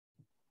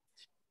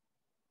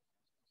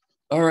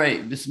All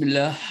right,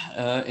 Bismillah.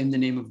 In the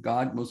name of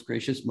God, most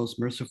gracious, most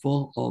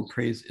merciful, all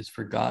praise is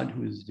for God,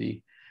 who is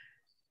the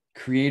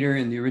creator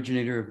and the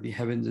originator of the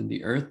heavens and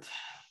the earth.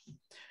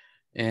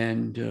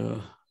 And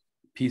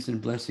peace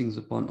and blessings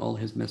upon all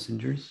his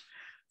messengers.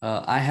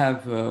 I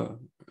have,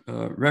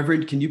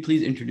 Reverend, can you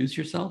please introduce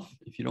yourself,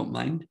 if you don't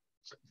mind?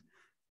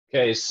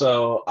 Okay,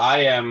 so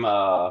I am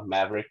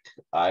Maverick.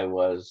 I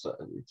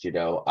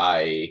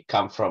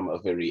come from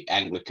a very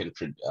Anglican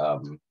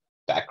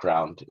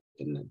background.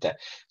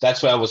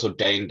 That's where I was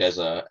ordained as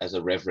a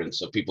reverend.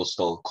 So people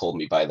still call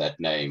me by that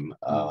name.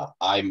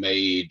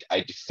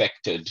 I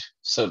defected,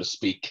 so to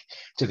speak,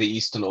 to the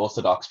Eastern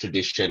Orthodox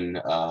tradition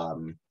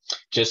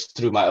just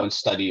through my own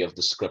study of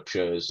the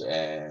scriptures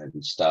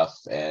and stuff.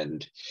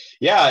 And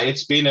yeah,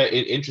 it's been an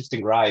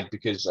interesting ride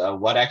because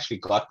what actually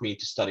got me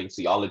into studying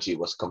theology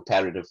was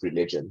comparative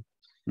religion.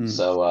 Mm.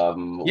 So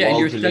Yeah, and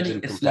you're world studying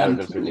religion, Islam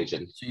comparative too.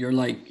 religion. So you're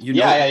like,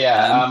 Yeah.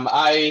 Islam.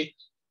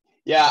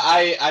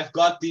 I've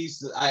got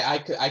these.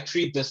 I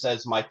treat this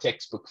as my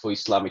textbook for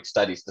Islamic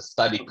studies, the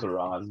study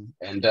Quran,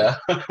 and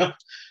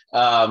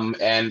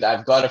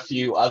I've got a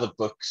few other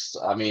books.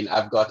 I mean,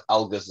 I've got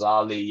Al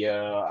Ghazali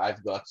here.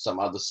 I've got some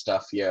other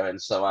stuff here,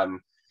 and so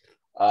I'm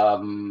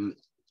um,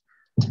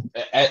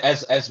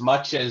 as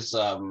much as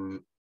I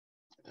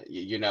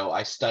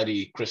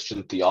study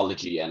Christian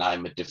theology, and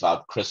I'm a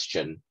devout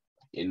Christian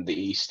in the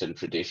Eastern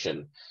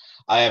tradition.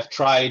 I have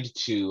tried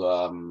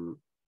to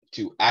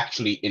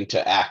actually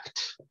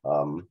interact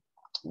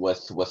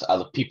with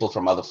other people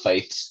from other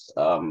faiths,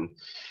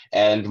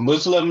 and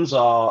Muslims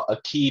are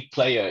a key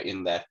player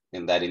in that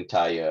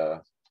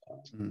entire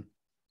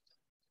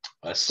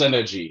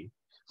synergy,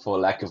 for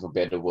lack of a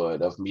better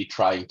word, of me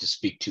trying to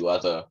speak to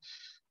other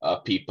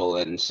people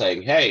and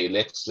saying, "Hey,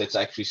 let's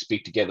actually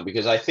speak together,"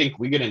 because I think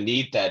we're going to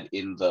need that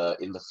in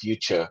the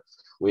future,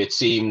 where it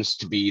seems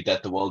to be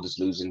that the world is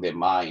losing their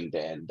mind,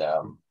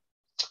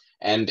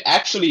 and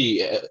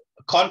actually,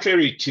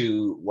 contrary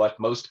to what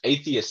most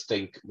atheists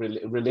think,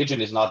 religion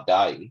is not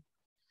dying.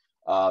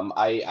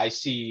 I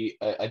see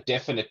a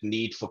definite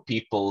need for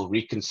people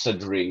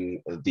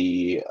reconsidering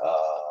the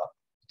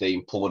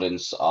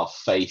importance of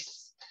faith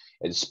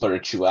and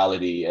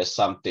spirituality as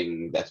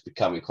something that's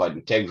becoming quite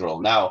integral.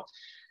 Now,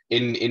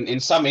 in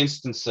some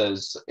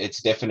instances,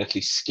 it's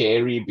definitely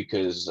scary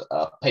because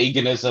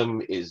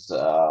paganism is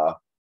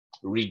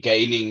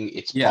regaining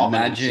its Yeah,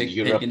 prominence in magic,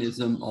 Europe.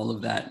 paganism, all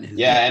of that.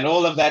 Yeah, and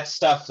all of that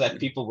stuff that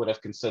people would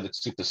have considered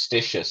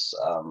superstitious,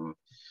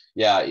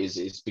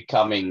 is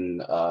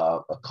becoming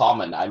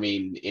common. I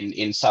mean,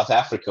 in South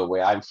Africa,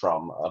 where I'm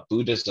from,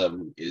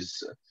 Buddhism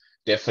is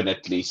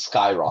definitely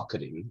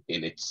skyrocketing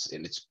in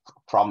its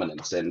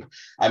prominence. And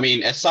I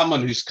mean, as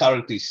someone who's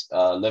currently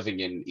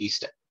living in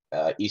East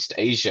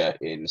Asia,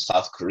 in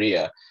South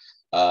Korea,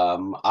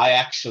 I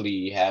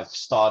actually have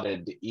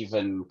started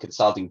even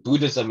consulting.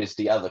 Buddhism is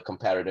the other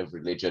comparative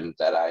religion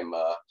that I'm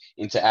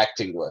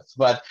interacting with.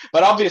 But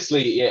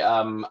obviously,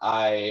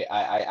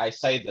 I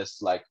say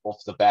this like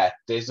off the bat.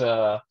 There's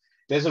a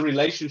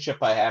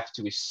relationship I have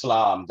to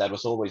Islam that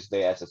was always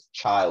there as a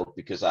child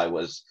because I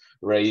was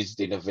raised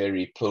in a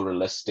very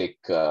pluralistic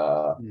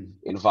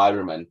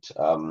environment.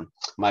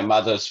 My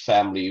mother's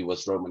family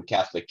was Roman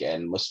Catholic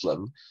and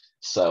Muslim.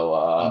 So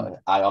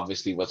I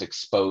obviously was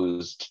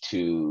exposed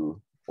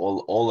to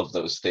all of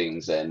those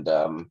things, and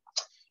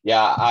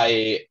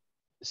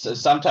so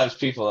sometimes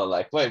people are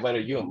like, "Wait, are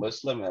you a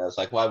Muslim?" And I was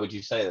like, "Why would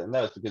you say that?"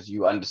 No, it's because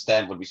you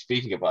understand what we're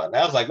speaking about. And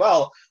I was like,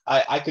 "Well,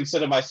 I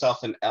consider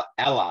myself an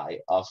ally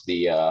of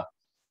the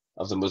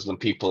Muslim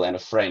people and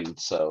a friend,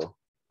 so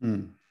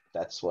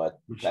that's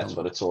what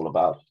it's all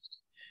about."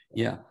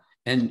 Yeah,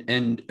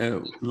 and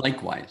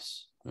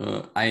likewise,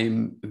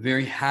 I'm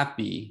very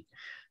happy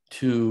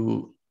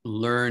to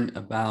learn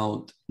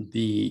about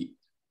the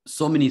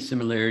so many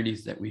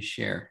similarities that we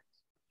share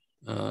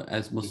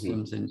as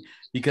Muslims, and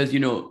because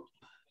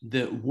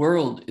the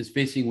world is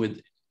facing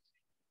with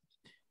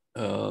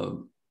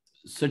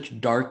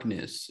such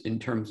darkness in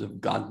terms of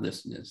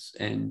godlessness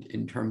and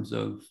in terms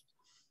of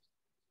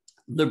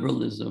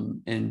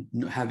liberalism and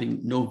having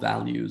no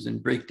values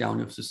and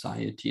breakdown of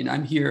society. And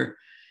I'm here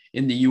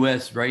in the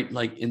US, right,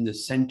 like in the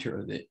center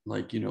of it,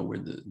 like where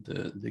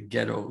the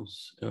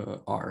ghettos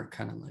are,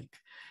 kind of like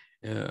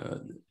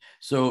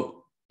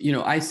so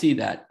I see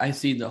that. I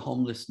see the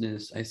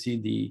homelessness. I see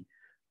the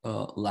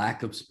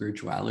lack of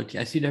spirituality.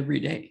 I see it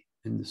every day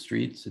in the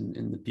streets and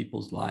in the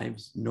people's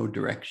lives. No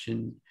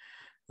direction,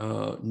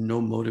 no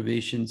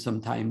motivation,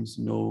 sometimes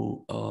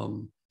no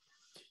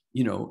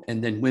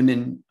and then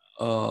women,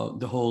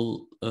 the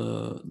whole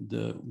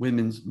the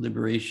women's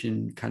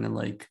liberation, kind of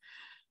like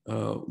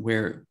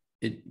where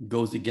it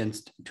goes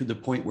against, to the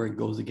point where it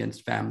goes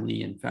against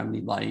family and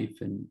family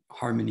life and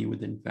harmony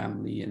within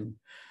family. And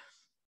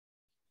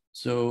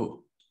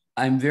so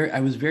I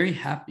was very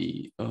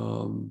happy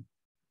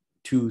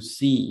to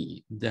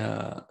see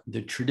the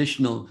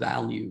traditional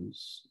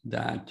values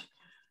that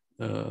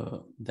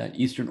that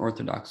Eastern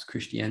Orthodox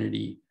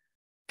Christianity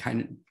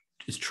kind of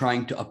is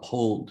trying to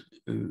uphold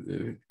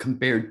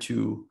compared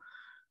to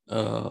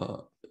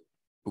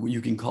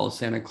you can call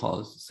Santa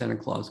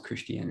Claus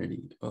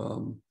Christianity,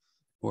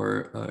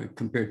 or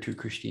compared to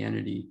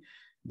Christianity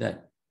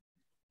that,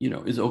 you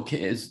know, is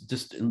okay. It's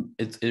just,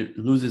 it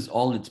loses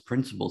all its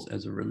principles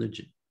as a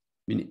religion.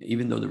 I mean,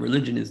 even though the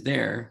religion is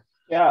there.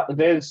 Yeah,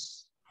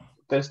 there's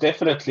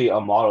definitely a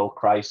moral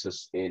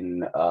crisis in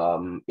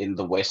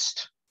the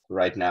West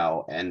right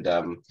now, and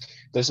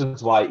this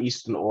is why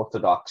Eastern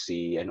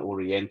Orthodoxy and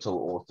Oriental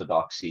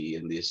Orthodoxy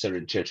and the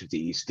Assyrian Church of the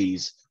East,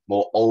 these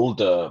more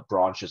older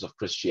branches of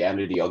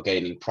Christianity, are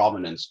gaining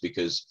prominence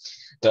because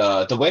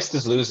the West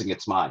is losing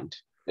its mind.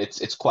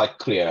 It's quite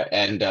clear,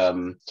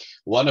 and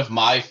one of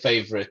my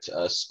favorite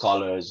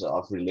scholars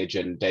of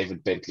religion,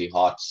 David Bentley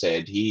Hart,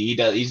 said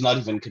he's not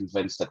even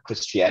convinced that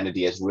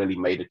Christianity has really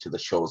made it to the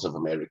shores of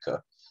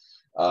America.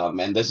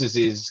 And this is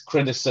his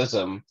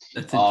criticism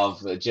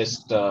of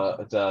just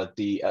so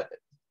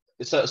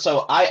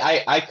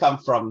I come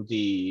from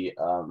the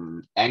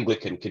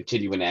Anglican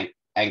continuing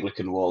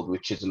Anglican world,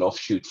 which is an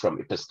offshoot from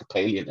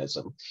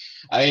Episcopalianism.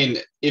 I mean,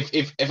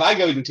 if I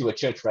go into a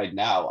church right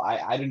now,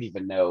 I don't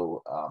even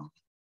know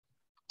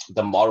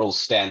the moral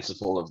stance of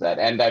all of that.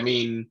 And I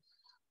mean,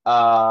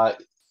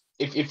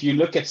 if you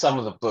look at some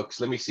of the books,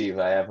 let me see if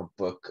I have a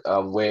book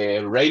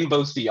where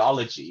rainbow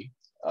theology.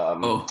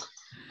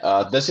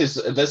 This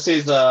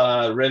is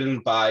written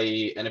by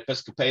an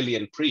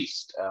Episcopalian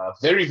priest,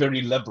 very,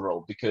 very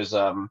liberal, because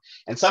and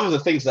some of the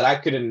things that I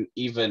couldn't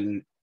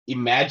even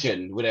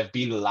imagine would have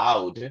been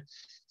allowed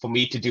for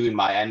me to do in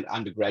my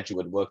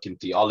undergraduate work in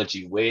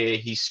theology, where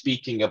he's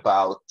speaking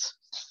about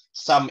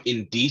some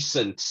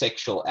indecent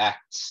sexual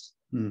acts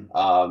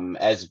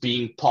as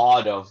being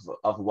part of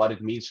what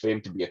it means for him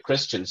to be a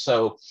Christian.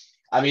 So,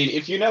 I mean,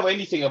 if you know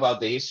anything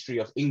about the history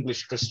of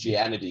English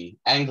Christianity,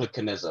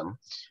 Anglicanism,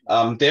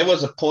 there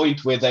was a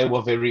point where they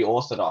were very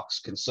Orthodox,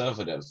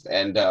 conservative,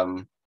 and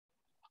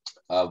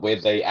where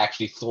they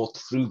actually thought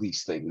through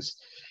these things.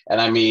 And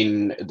I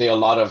mean, there are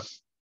a lot of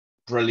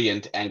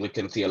brilliant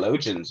Anglican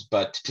theologians,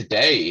 but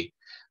today,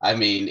 I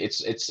mean,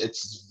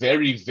 it's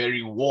very,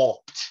 very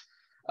warped.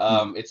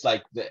 It's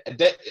like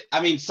I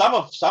mean, some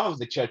of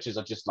the churches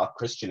are just not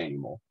Christian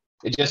anymore.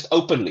 It just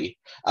openly.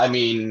 I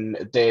mean,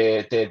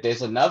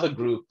 there's another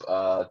group,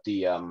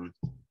 the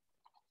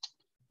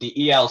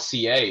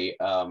ELCA,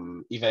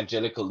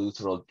 Evangelical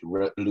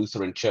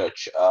Lutheran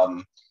Church,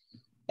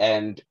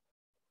 and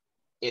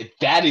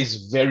that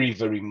is very,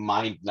 very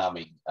mind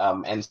numbing.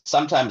 And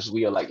sometimes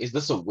we are like, is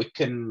this a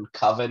Wiccan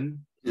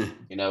coven?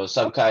 You know,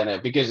 some kind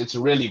of, because it's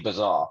really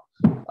bizarre.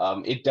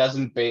 It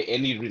doesn't bear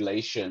any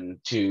relation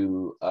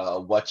to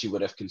what you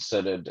would have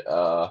considered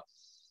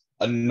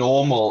a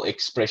normal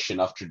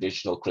expression of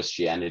traditional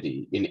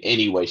Christianity in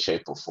any way,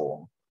 shape, or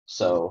form.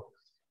 So,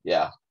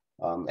 yeah,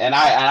 and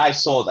I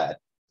saw that.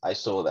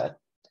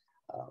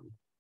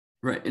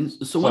 Right, and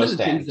so one of the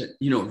things that,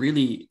 you know,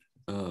 really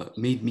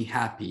made me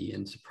happy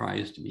and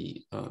surprised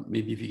me,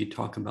 maybe if you could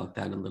talk about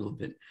that a little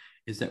bit,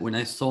 is that when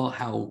I saw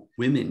how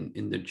women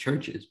in the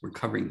churches were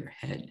covering their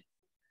head,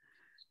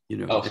 you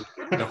know,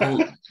 the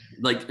whole,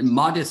 like,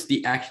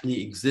 modesty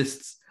actually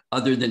exists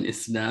other than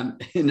Islam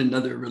in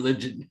another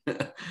religion,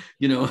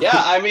 you know? Yeah,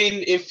 I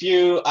mean, if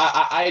you,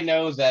 I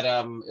know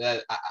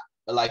that,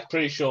 like,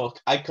 pretty sure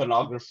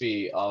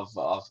iconography of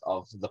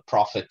the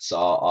prophets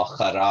are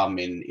haram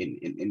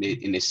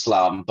in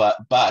Islam, but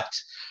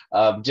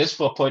just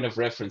for a point of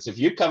reference, if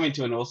you come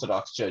into an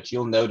Orthodox church,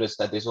 you'll notice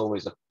that there's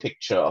always a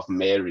picture of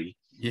Mary.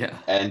 Yeah.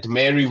 And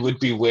Mary would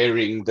be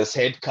wearing this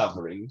head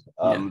covering.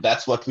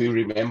 That's what we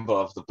remember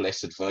of the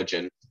Blessed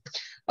Virgin.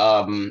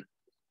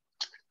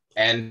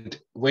 And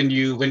when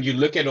you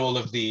look at all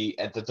of the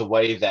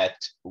way that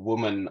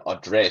women are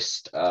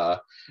dressed,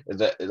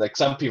 like,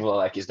 some people are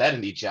like, is that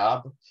an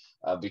hijab?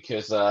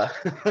 Because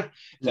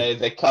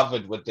they're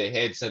covered with their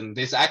heads. And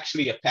there's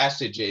actually a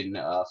passage in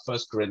 1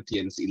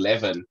 Corinthians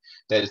 11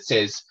 that it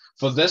says,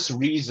 for this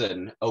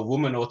reason, a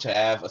woman ought to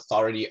have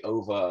authority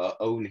over her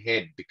own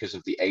head because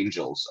of the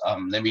angels.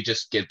 Let me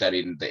just get that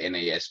in the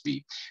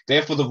NASB.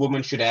 Therefore, the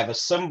woman should have a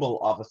symbol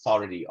of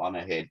authority on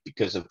her head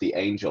because of the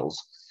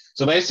angels.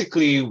 So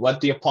basically,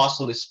 what the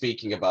apostle is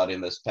speaking about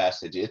in this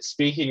passage, it's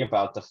speaking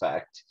about the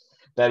fact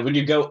that when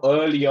you go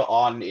earlier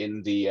on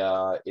in the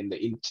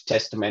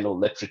intertestamental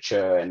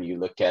literature and you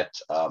look at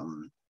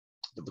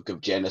the book of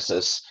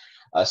Genesis,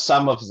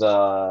 some of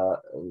the,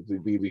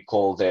 we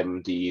call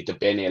them the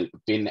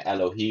Ben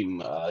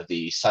Elohim,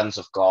 the sons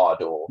of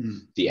God, or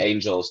the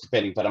angels,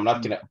 depending, but I'm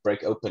not going to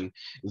break open.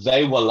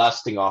 They were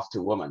lusting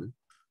after women,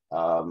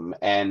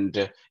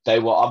 and they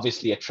were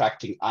obviously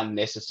attracting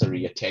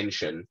unnecessary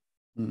attention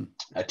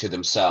to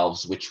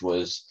themselves, which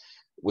was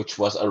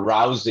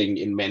arousing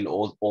in men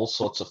all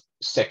sorts of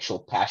sexual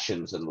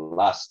passions and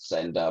lusts.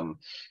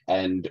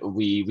 And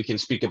we can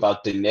speak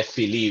about the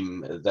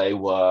Nephilim. They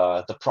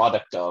were the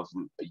product of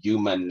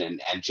human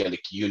and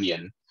angelic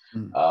union,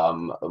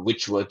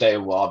 they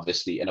were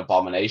obviously an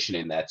abomination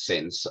in that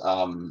sense.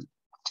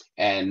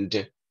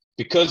 And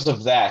because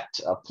of that,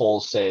 Paul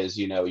says,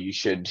 you know, you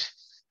should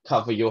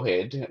cover your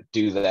head,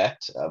 do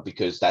that,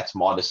 because that's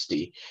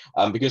modesty.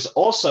 Because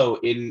also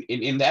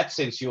in that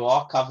sense, you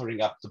are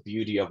covering up the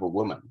beauty of a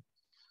woman.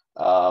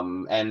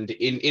 And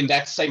in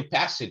that same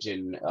passage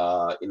in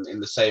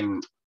the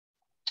same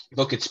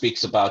book, it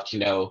speaks about,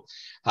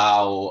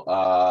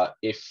 how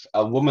if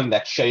a woman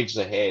that shaves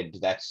her head,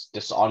 that's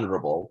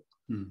dishonorable.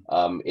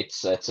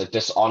 It's a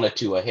dishonor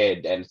to her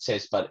head. And it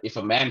says, but if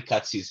a man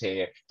cuts his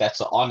hair,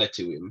 that's an honor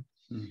to him.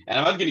 And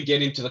I'm not going to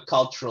get into the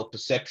cultural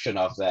perception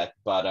of that,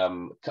 but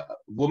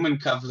women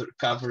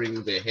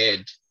covering their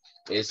head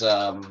is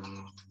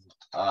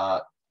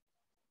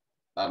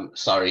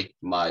sorry,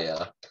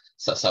 my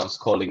someone's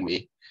calling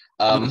me.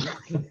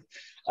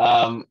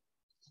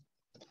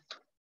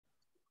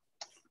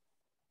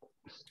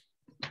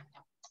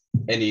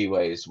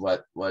 Anyways,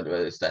 what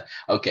is that?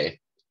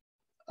 Okay,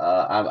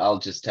 I'll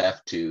just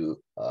have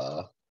to.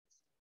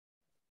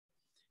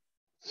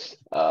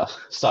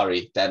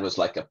 Sorry, that was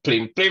like a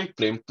plim plim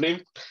plim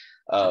plim.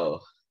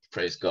 Oh,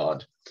 praise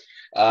God.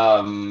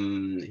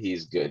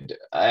 He's good.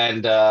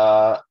 And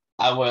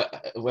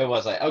where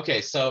was I?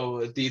 Okay,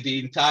 so the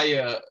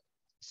entire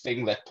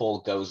thing that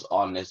Paul goes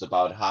on is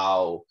about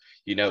how,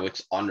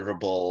 it's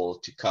honorable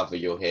to cover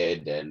your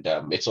head, and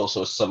it's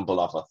also a symbol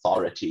of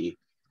authority.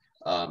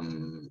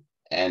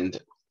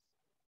 And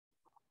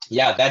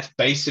yeah, that's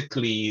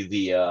basically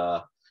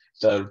the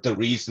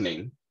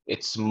reasoning.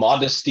 It's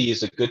modesty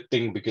is a good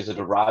thing because it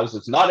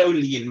arouses not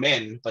only in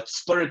men but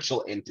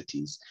spiritual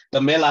entities. The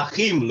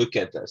melachim look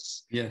at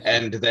this,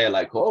 and they're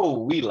like, "Oh,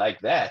 we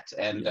like that."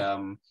 And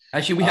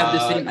actually, we have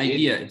the same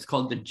idea. It's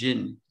called the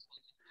jinn.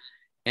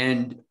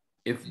 And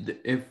if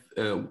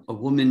a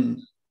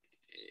woman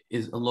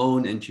is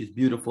alone and she's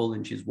beautiful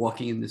and she's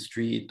walking in the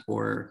street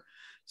or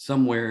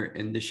somewhere,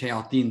 and the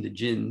shayateen, the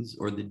jinns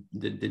or the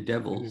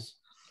devils,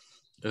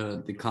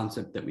 the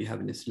concept that we have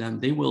in Islam,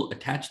 they will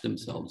attach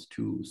themselves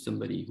to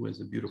somebody who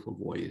has a beautiful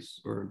voice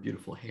or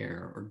beautiful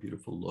hair or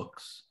beautiful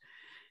looks.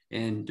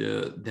 And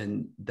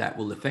then that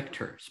will affect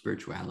her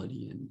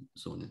spirituality and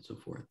so on and so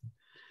forth.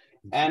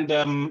 And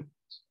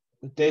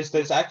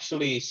there's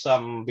actually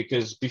some,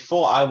 because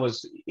before I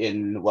was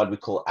in what we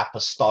call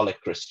apostolic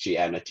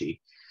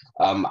Christianity,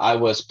 I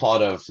was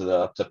part of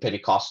the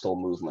Pentecostal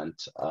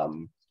movement.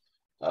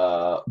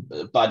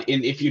 But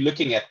if you're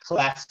looking at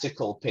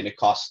classical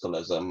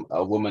Pentecostalism,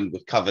 a woman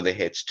would cover their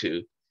heads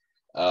too.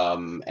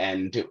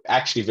 And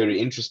actually very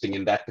interesting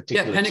in that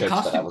particular church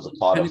that I was a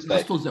part of.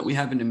 Pentecostals that we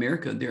have in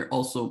America, they're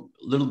also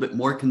a little bit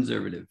more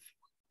conservative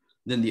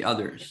than the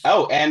others.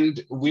 Oh,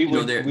 and we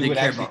would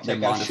actually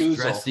take our shoes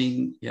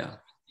dressing. off. Yeah.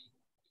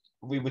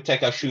 We would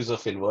take our shoes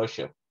off in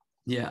worship.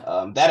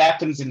 Yeah. That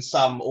happens in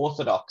some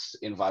Orthodox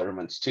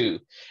environments too.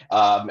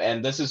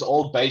 And this is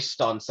all based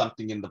on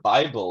something in the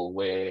Bible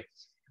where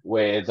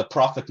the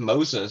prophet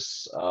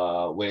Moses,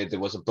 where there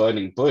was a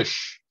burning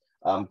bush,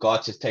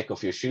 God says, take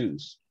off your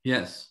shoes.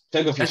 Yes.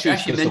 Take off your shoes.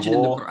 Actually mentioned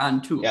in the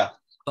Quran too. Yeah.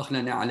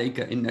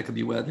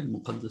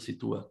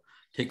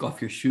 Take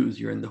off your shoes,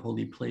 you're in the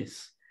holy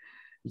place.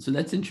 And so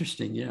that's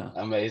interesting. Yeah.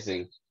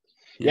 Amazing.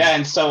 Yeah,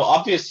 and so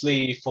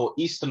obviously for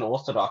Eastern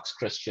Orthodox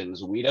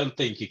Christians, we don't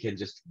think you can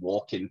just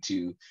walk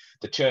into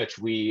the church.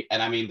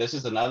 And I mean, this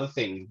is another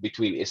thing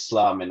between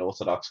Islam and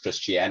Orthodox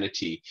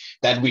Christianity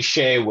that we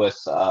share with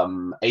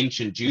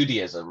ancient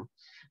Judaism,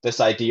 this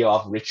idea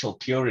of ritual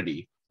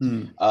purity.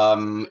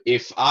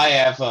 If I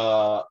have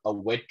a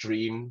wet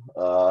dream,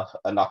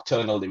 a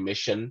nocturnal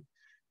emission,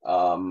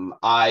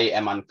 I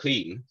am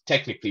unclean,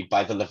 technically,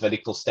 by the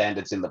Levitical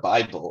standards in the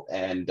Bible,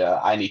 and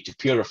I need to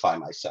purify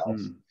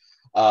myself.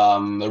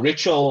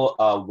 Ritual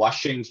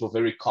washings were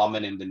very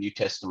common in the New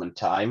Testament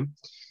time.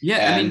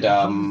 Yeah, and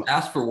Jesus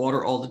asked for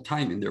water all the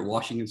time, and they're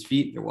washing his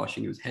feet, they're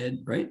washing his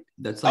head, right?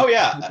 That's like,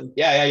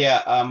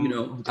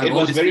 it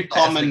was very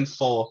common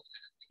for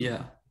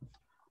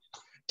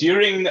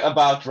during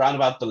around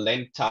about the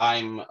Lent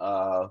time.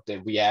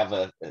 That we have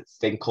a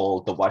thing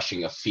called the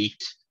washing of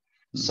feet.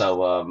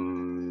 So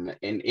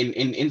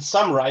in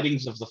some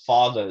writings of the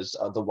fathers,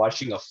 the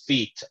washing of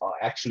feet are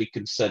actually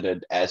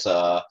considered as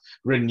a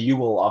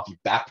renewal of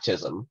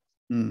baptism.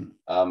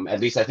 At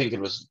least I think it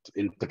was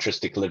in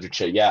patristic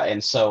literature. Yeah.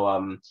 And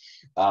so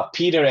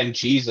Peter and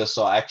Jesus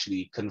are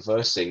actually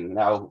conversing.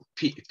 Now,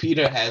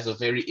 Peter has a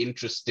very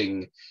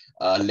interesting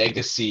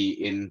legacy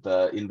in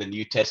the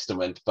New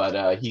Testament,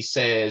 but he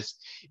says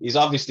he's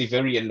obviously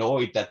very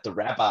annoyed that the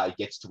rabbi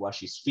gets to wash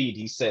his feet.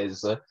 He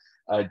says,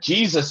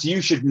 Jesus, you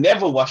should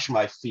never wash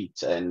my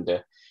feet. And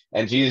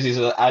Jesus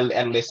says,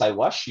 unless I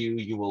wash you,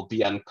 you will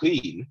be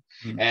unclean.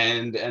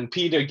 And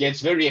Peter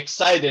gets very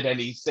excited and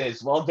he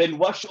says, well, then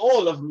wash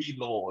all of me,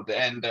 Lord.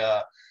 And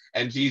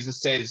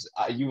Jesus says,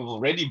 you've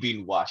already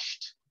been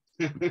washed.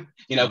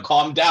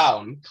 Calm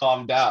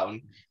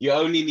down. You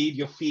only need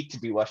your feet to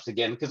be washed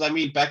again. Because I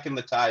mean, back in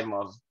the time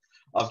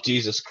of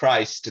Jesus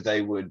Christ,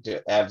 they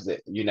would have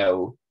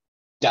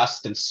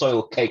dust and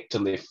soil caked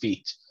on their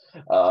feet.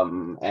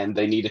 And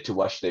they needed to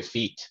wash their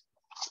feet.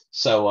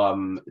 So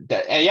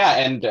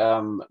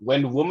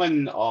when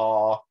women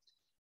are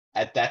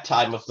at that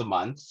time of the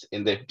month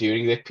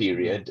during their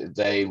period,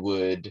 they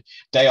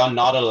are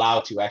not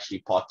allowed to actually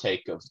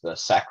partake of the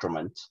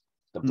sacrament,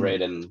 the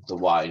bread and the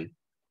wine.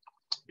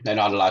 They're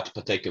not allowed to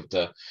partake of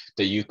the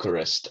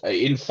Eucharist.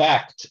 In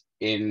fact,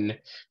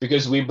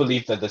 because we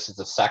believe that this is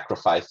the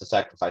sacrifice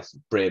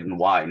of bread and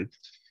wine,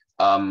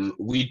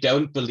 we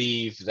don't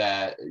believe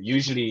that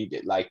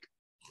usually, like,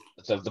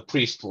 the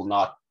priest will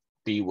not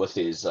be with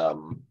his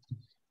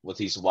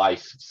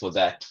wife for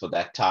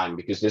that time,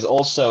 because there's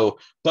also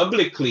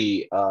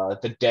biblically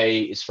the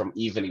day is from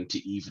evening to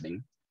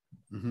evening.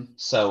 Mm-hmm.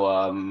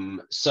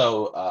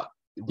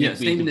 We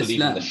believe in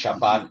the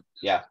Shabbat.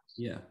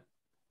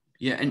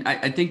 Yeah, and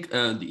I think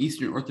the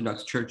Eastern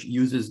Orthodox Church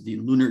uses the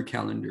lunar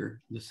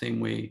calendar the same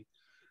way.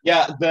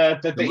 Yeah,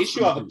 the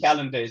issue of a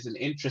calendar is an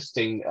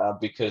interesting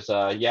because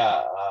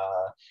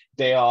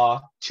there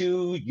are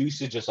two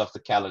usages of the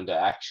calendar,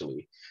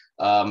 actually.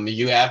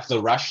 You have the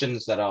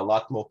Russians that are a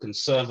lot more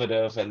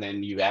conservative, and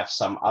then you have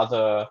some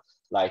other,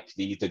 like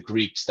the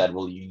Greeks, that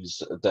will use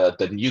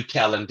the new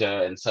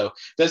calendar. And so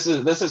this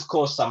has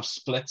caused some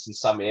splits in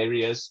some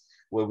areas,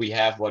 where we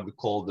have what we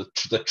call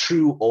the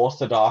true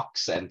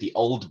Orthodox and the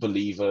old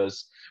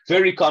believers.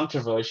 Very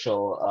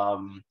controversial.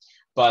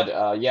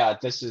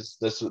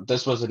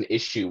 This was an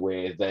issue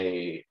where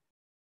the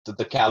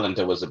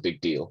calendar was a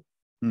big deal.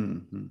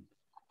 Mm-hmm.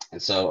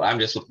 And so I'm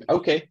just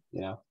okay,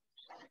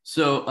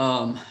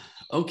 So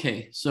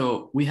okay,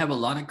 so we have a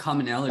lot of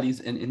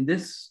commonalities, and in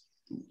this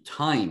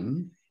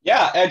time,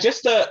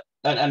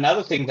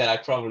 another thing that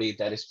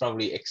is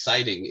probably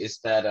exciting is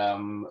that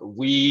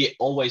we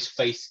always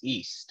face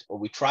east, or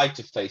we try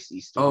to face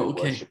east when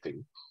we're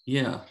worshiping.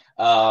 Yeah.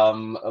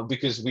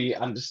 Because we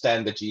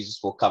understand that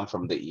Jesus will come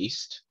from the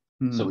east.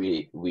 So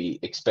we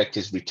expect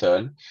his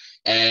return.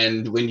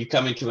 And when you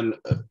come into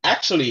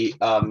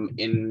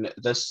in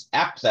this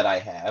app that I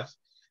have,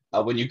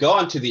 when you go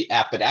onto the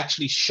app, it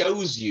actually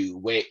shows you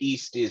where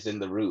east is in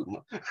the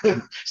room.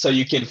 So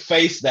you can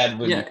face that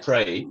when you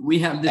pray. We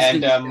have this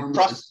thing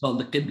called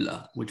the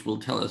Qibla, which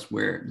will tell us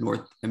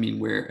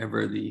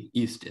wherever the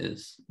east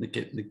is, the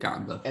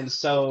Kaaba. And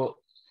so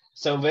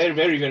very,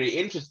 very, very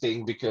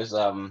interesting, because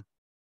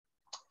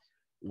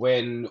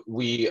when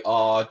we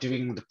are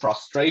doing the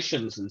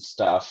prostrations and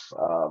stuff,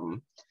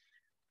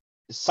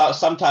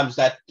 sometimes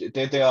that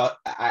they are,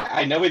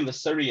 I know in the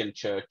Syrian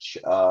church,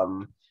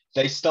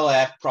 they still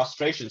have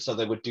prostration. So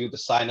they would do the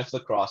sign of the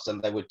cross,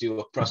 and they would do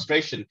a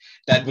prostration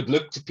that would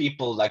look to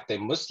people like they're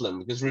Muslim.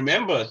 Because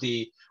remember,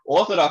 the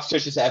Orthodox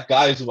churches have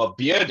guys who are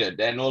bearded,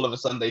 and all of a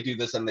sudden they do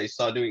this and they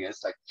start doing it.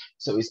 It's like,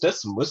 so is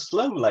this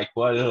Muslim? Like,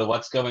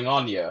 what's going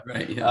on here?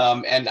 Right,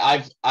 yeah. And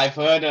I've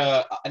heard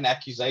an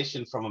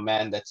accusation from a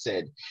man that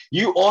said,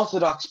 "You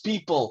Orthodox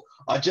people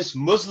are just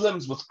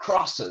Muslims with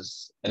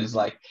crosses." And it's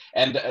like,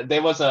 and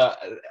there was a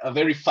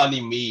very funny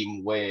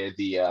meme where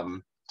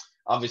the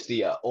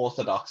obviously an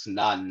Orthodox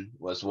nun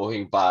was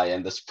walking by,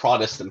 and this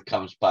Protestant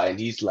comes by, and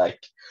he's like,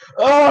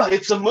 "Oh,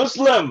 it's a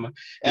Muslim."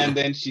 And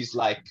then she's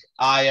like,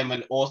 "I am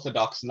an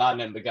Orthodox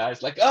nun." And the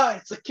guy's like, "Oh,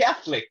 it's a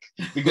Catholic,"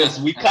 because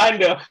we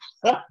kind of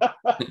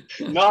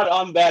not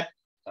on that,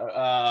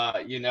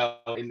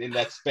 in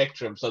that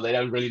spectrum. So they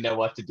don't really know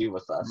what to do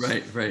with us.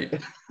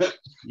 Right.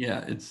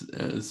 Yeah, it's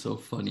so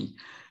funny.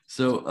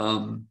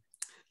 So,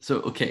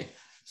 okay.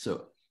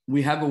 So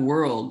we have a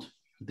world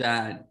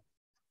that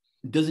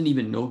doesn't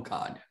even know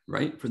God,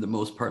 right? For the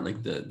most part,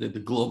 like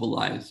the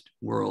globalized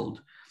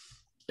world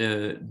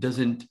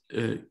doesn't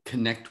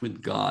connect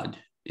with God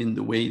in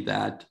the way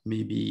that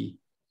maybe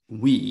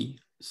we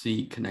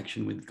see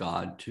connection with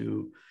God,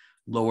 to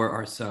lower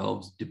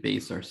ourselves,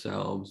 debase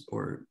ourselves,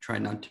 or try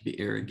not to be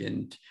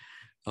arrogant,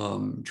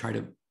 try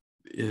to,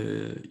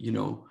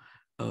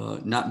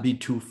 not be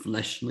too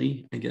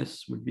fleshly, I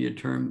guess would be a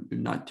term,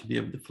 not to be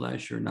of the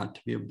flesh or not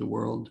to be of the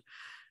world.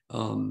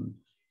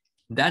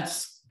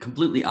 That's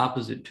completely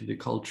opposite to the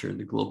culture,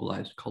 the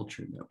globalized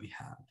culture that we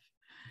have.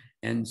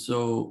 And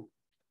so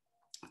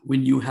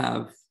when you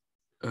have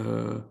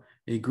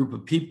a group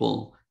of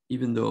people,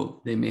 even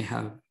though they may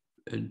have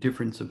a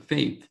difference of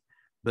faith,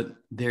 but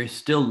they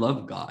still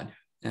love God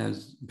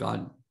as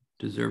God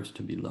deserves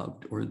to be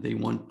loved, or they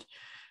want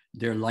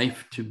their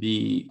life to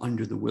be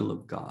under the will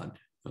of God.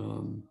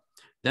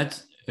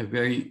 That's a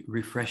very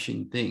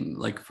refreshing thing,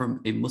 like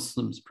from a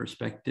Muslim's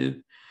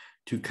perspective,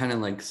 to kind of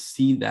like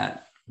see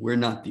that we're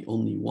not the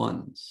only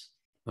ones,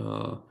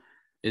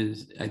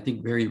 is, I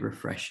think, very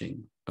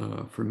refreshing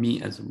for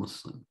me as a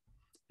Muslim.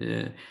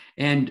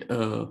 And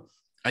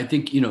I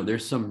think,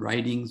 there's some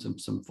writings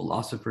of some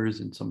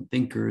philosophers and some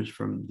thinkers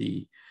from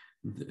the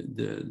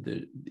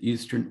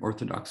Eastern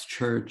Orthodox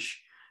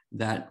Church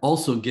that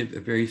also give a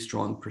very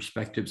strong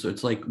perspective. So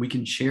it's like we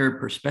can share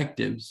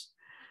perspectives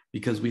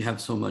because we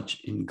have so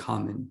much in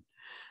common.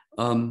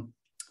 So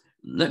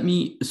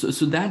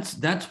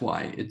that's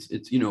why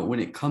it's when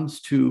it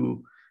comes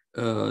to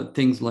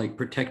things like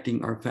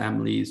protecting our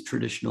families,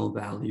 traditional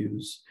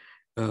values,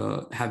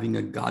 having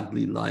a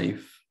godly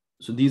life.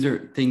 So these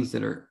are things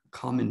that are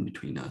common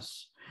between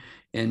us,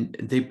 and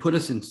they put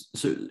us in.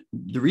 So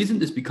the reason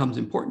this becomes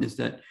important is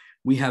that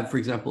we have, for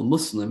example,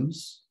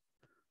 Muslims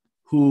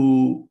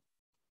who,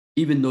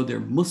 even though they're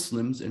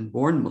Muslims and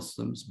born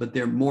Muslims, but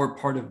they're more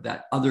part of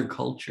that other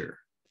culture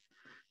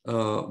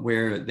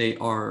where they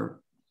are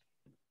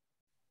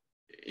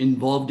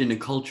involved in a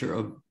culture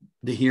of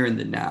the here and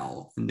the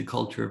now and the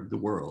culture of the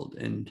world.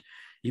 And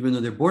even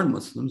though they're born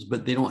Muslims,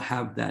 but they don't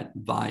have that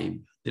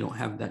vibe, they don't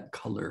have that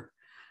color,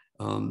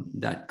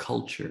 that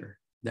culture,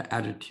 that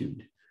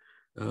attitude,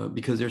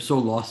 because they're so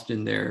lost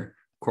in their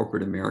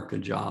corporate America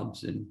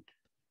jobs. And,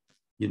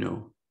 you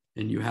know,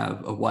 and you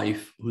have a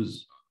wife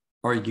who's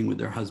arguing with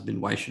their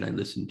husband, why should I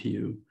listen to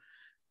you?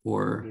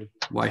 Or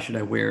why should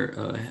I wear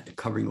a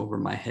covering over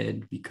my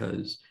head?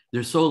 Because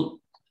they're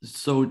so,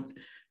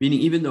 meaning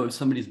even though if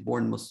somebody's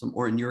born Muslim,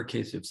 or in your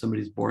case, if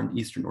somebody's born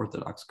Eastern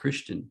Orthodox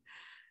Christian,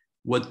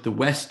 what the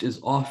West is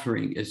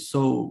offering is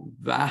so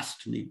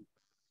vastly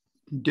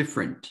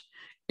different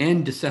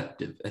and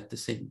deceptive at the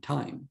same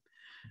time,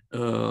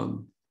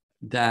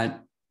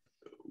 that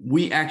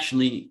we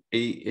actually,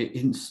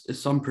 in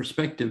some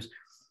perspectives,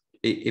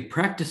 a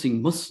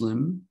practicing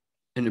Muslim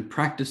and a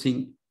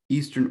practicing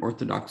Eastern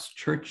Orthodox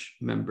Church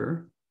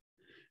member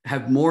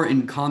have more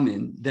in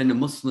common than a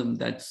Muslim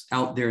that's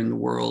out there in the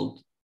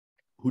world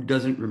who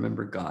doesn't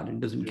remember God and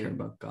doesn't care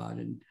about God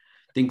and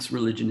thinks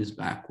religion is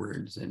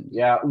backwards. And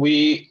yeah,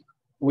 we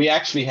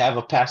actually have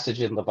a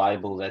passage in the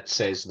Bible that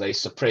says they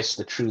suppress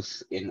the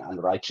truth in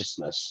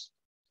unrighteousness.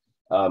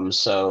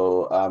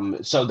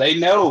 So they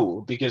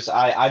know, because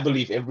I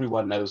believe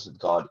everyone knows that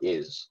God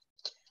is.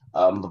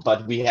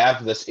 But we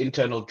have this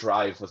internal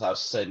drive with our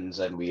sins,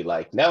 and we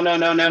like, no,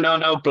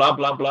 blah,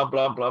 blah, blah,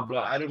 blah, blah,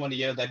 blah. I don't want to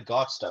hear that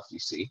God stuff, you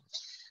see.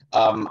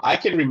 I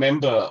can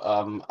remember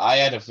I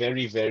had a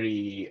very,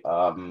 very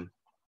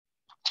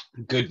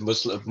good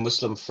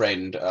Muslim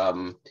friend.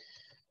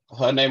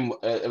 Her name,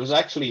 it was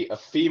actually a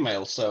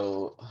female,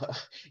 so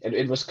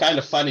it was kind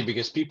of funny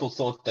because people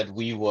thought that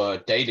we were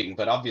dating,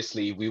 but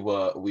obviously we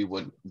were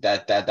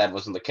that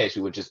wasn't the case.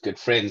 We were just good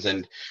friends,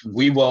 and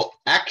we were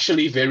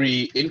actually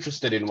very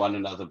interested in one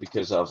another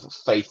because of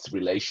faith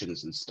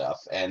relations and stuff.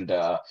 And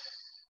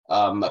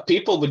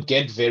people would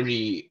get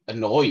very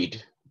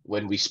annoyed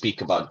when we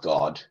speak about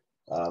God.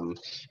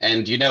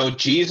 And you know,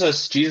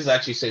 Jesus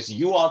actually says,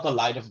 "You are the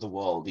light of the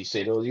world."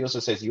 He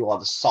also says, "You are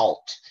the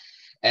salt."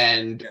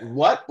 And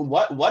what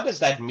does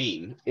that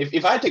mean?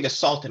 If I take a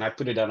salt and I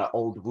put it on an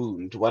old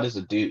wound, what does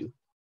it do?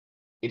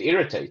 It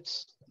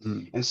irritates.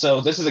 And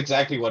so this is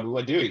exactly what we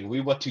were doing. We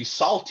were too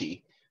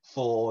salty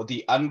for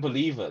the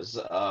unbelievers.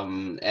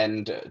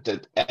 And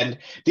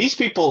these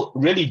people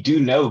really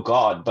do know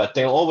God, but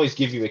they'll always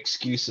give you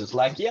excuses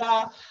like,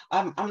 yeah,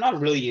 I'm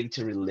not really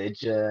into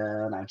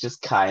religion. I'm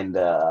just kind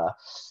of,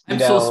 I'm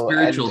so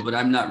spiritual, but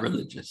I'm not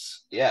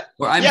religious. Yeah.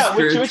 Or I'm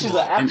spiritual, which is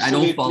and I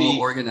don't follow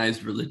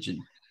organized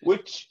religion.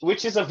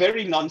 Which is a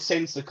very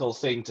nonsensical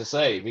thing to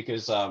say,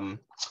 because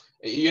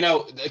you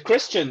know,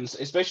 Christians,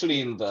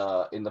 especially in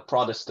the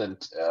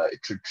Protestant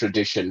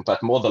tradition,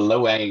 but more the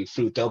low-hanging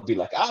fruit, they'll be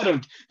like,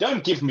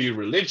 don't give me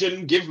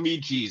religion, give me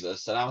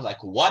Jesus. And I was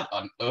like, what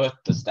on earth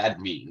does that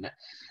mean?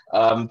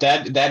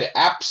 That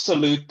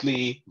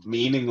absolutely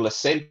meaningless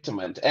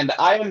sentiment. And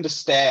I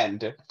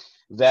understand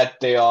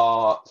that there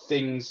are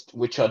things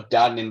which are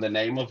done in the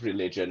name of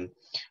religion,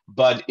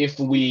 but if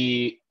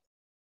we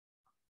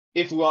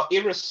are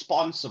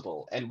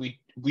irresponsible and we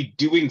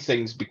doing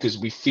things because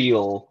we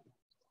feel,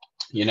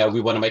 you know,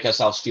 we want to make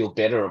ourselves feel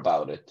better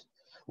about it,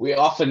 we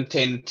often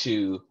tend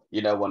to,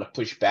 you know, want to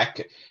push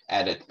back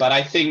at it. But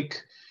I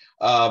think,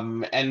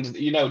 and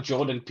you know,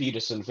 Jordan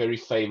Peterson, very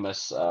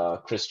famous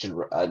Christian,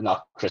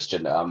 not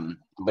Christian,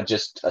 but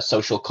just a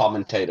social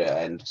commentator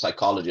and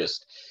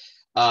psychologist.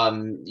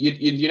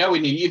 You know,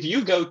 if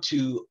you go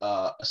to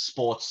a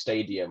sports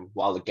stadium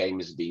while the game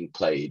is being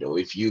played, or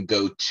if you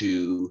go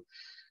to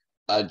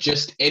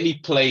just any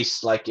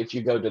place, like if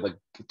you go to the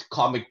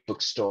comic book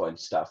store and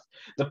stuff,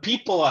 the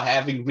people are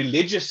having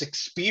religious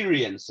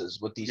experiences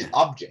with these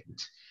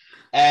objects.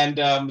 And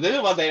this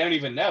is what they don't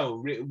even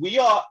know. We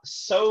are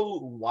so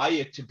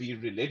wired to be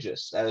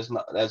religious.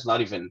 That's not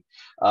even,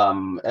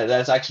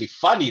 that's actually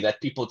funny that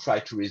people try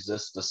to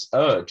resist this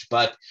urge.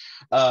 But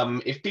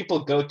if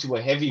people go to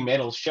a heavy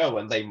metal show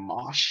and they're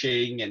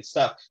moshing and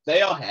stuff,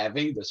 they are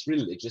having this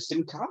religious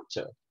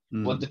encounter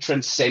with the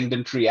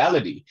transcendent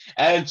reality.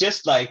 And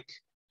just like,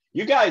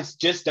 you guys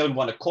just don't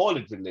want to call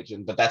it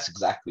religion, but that's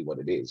exactly what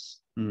it is.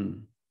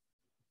 Interesting.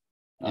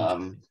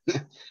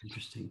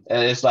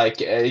 And it's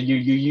like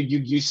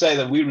you say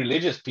that we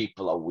religious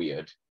people are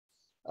weird.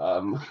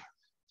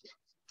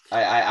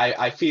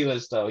 I feel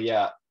as though,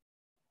 yeah.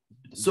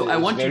 So I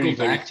want to go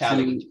back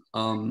to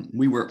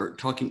we were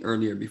talking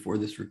earlier before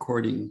this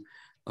recording.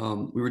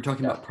 We were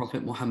talking about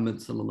Prophet Muhammad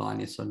sallallahu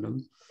alaihi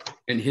wasallam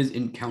and his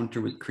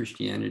encounter with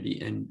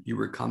Christianity, and you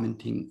were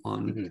commenting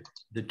on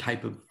the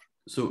type of.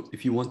 So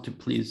if you want to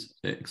please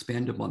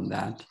expand upon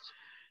that.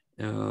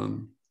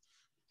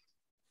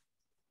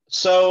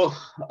 So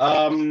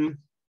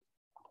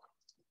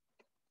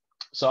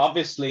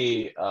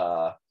obviously,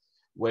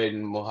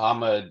 when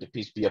Muhammad,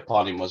 peace be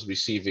upon him, was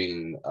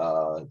receiving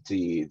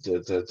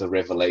the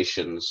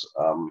revelations,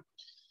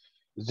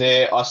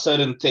 there are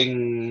certain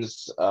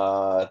things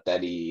that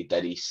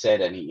he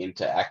said and he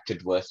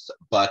interacted with,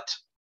 but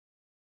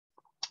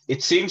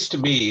it seems to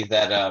me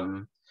that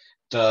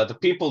the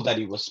people that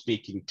he was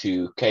speaking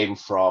to came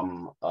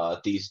from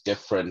these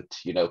different,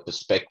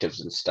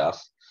 perspectives and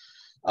stuff.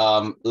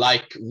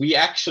 Like we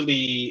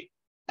actually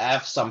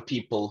have some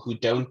people who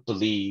don't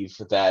believe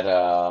that,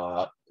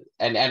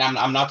 and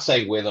I'm not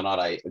saying whether or not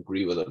I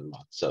agree with it or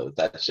not. So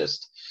that's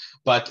just,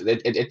 but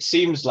it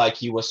seems like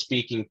he was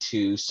speaking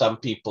to some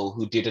people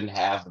who didn't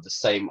have the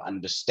same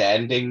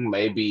understanding.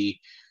 Maybe,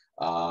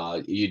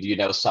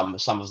 some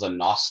of the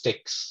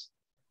Gnostics.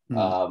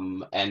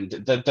 And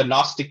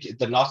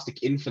the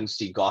Gnostic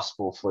infancy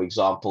gospel, for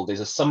example,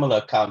 there's a similar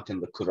account in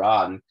the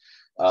Quran,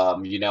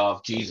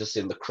 of Jesus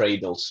in the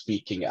cradle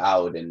speaking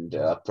out and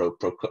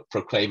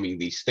proclaiming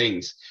these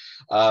things.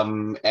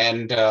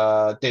 And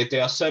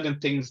there are certain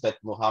things that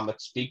Muhammad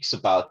speaks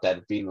about that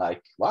have been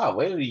like, wow,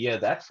 where did he hear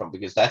that from?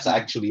 Because that's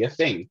actually a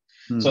thing.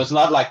 So it's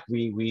not like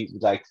we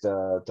like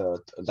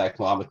like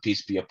Muhammad,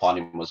 peace be upon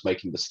him, was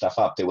making the stuff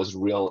up. There was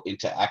real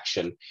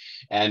interaction.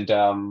 And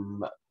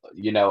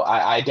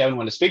I don't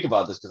want to speak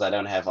about this because I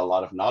don't have a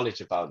lot of knowledge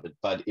about it.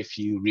 But if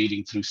you're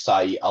reading through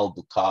Sahih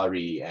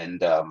al-Bukhari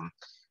and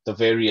the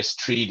various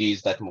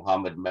treaties that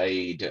Muhammad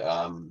made,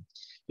 being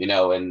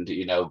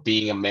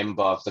a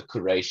member of the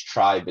Quraysh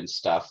tribe and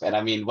stuff. And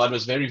I mean, what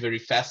was very, very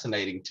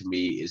fascinating to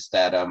me is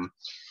that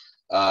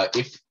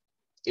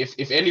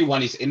if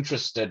anyone is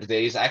interested,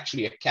 there is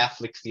actually a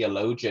Catholic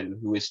theologian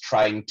who is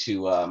trying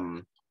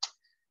to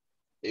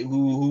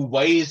who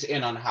weighs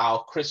in on how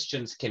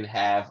Christians can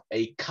have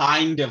a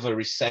kind of a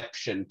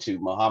reception to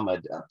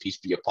Muhammad, peace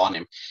be upon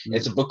him.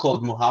 It's a book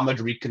called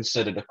Muhammad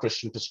Reconsidered, A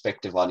Christian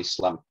Perspective on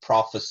Islamic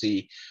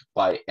Prophecy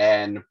by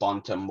Anne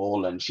Bonter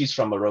Morland. She's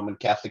from a Roman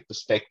Catholic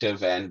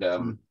perspective, and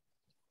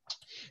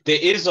there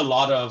is a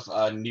lot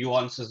of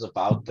nuances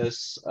about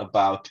this,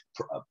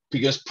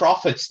 because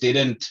prophets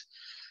didn't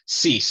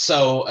cease.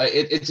 So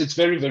it's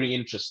very, very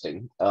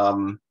interesting.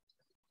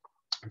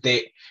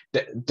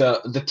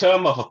 The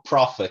term of a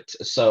prophet,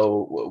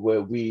 so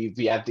where we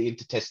have the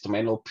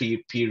intertestamental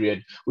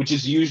period, which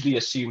is usually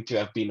assumed to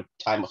have been a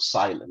time of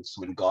silence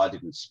when God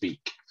didn't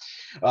speak.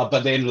 But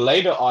then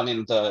later on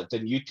in the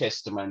New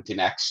Testament, in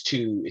Acts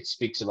 2, it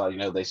speaks about,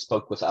 they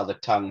spoke with other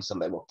tongues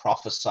and they were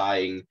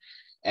prophesying.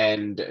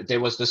 And there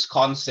was this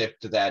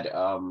concept that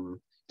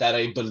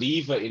a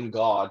believer in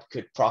God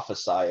could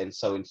prophesy. And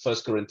so in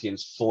 1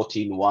 Corinthians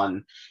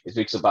 14:1, it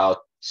speaks about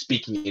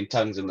speaking in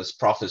tongues in this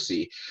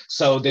prophecy.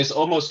 So there's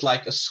almost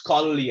like a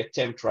scholarly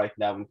attempt right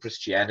now in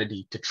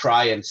Christianity to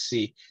try and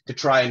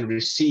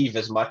receive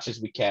as much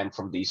as we can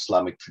from the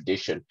Islamic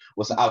tradition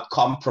without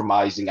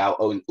compromising our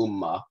own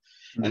ummah.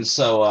 And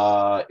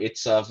so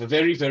it's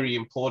very, very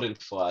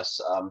important for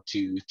us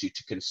to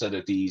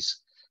consider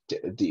these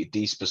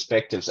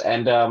perspectives.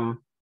 And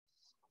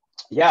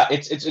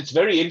it's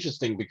very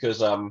interesting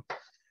because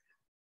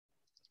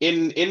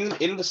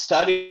in the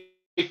study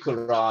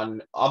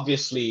Quran,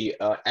 obviously,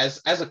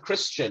 as a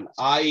Christian,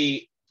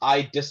 I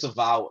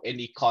disavow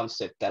any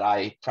concept that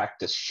I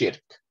practice shirk,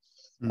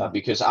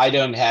 because I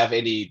don't have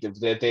any.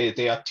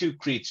 There are two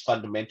creeds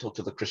fundamental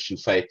to the Christian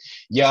faith.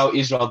 Yah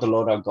Israel, the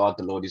Lord our God,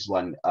 the Lord is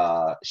one.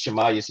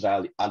 Shema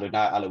Yisrael,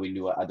 Adonai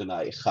Eloheinu,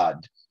 Adonai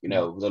Echad.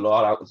 The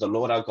Lord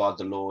our God,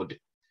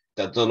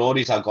 the Lord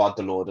is our God,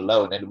 the Lord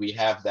alone. And we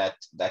have that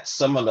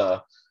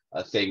similar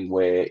thing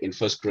where in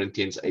 1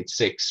 Corinthians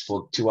 8:6,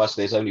 for to us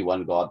there's only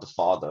one God, the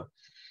Father.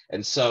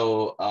 And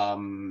so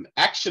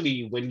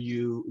actually, when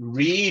you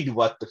read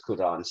what the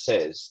Quran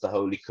says, the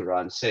Holy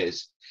Quran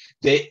says,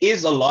 there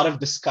is a lot of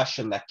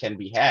discussion that can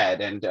be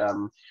had. And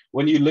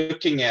when you're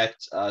looking at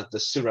the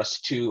surahs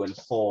 2 and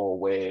 4,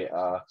 where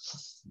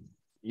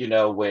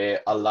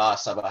Allah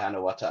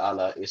subhanahu wa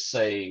ta'ala is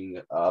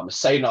saying,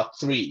 say not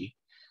three,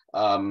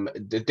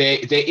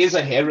 there is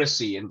a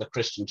heresy in the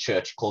Christian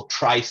church called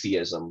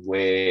tritheism,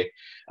 where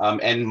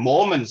and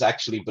Mormons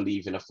actually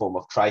believe in a form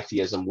of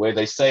tritheism, where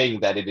they're saying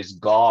that it is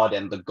God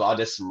and the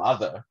goddess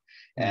mother,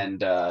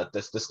 and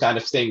this kind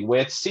of thing,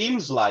 where it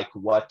seems like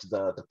what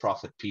the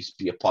prophet, peace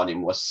be upon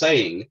him, was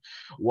saying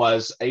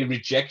was a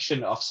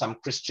rejection of some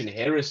Christian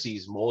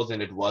heresies more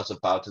than it was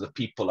about the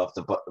people of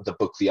the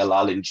book, the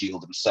Al-Injil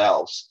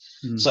themselves.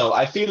 So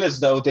I feel as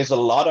though there's a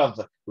lot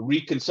of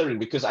reconsidering,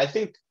 because I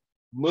think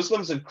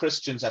Muslims and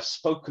Christians have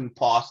spoken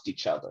past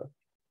each other,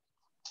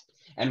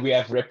 and we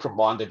have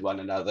reprimanded one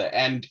another.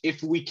 And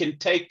if we can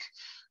take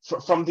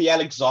from the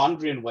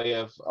Alexandrian way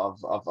of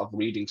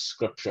reading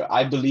scripture,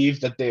 I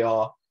believe that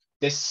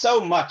there's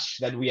so much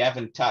that we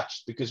haven't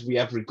touched because we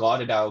have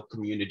regarded our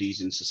communities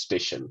in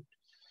suspicion.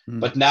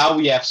 But now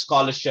we have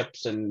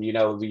scholarships, and we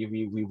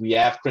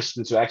have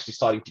Christians who are actually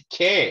starting to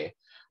care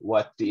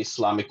what the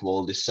Islamic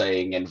world is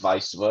saying, and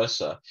vice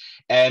versa.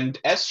 And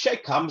as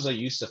Sheikh Hamza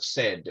Yusuf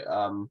said,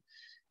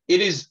 it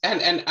is,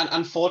 and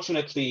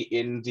unfortunately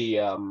in the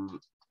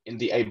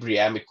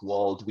Abrahamic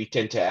world, we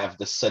tend to have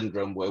the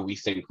syndrome where we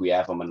think we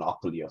have a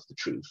monopoly of the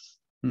truth.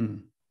 Hmm.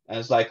 And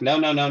it's like, no,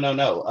 no, no, no,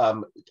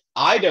 no.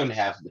 I don't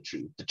have the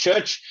truth. The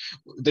church,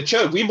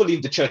 we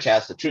believe the church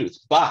has the truth,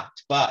 but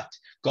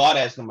God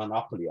has the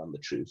monopoly on the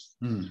truth.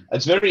 Hmm.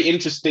 It's very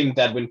interesting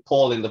that when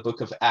Paul in the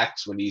book of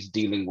Acts, when he's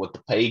dealing with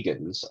the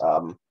pagans,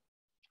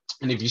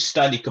 and if you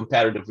study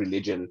comparative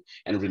religion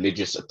and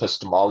religious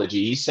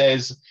epistemology, he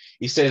says,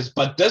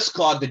 but this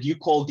God that you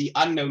call the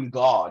unknown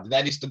God,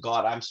 that is the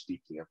God I'm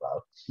speaking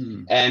about.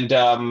 Hmm.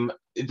 And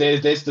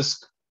there's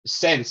this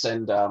sense,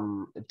 and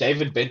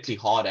David Bentley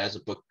Hart has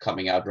a book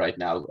coming out right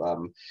now.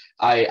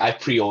 I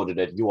pre-ordered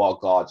it. You Are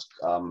Gods,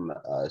 on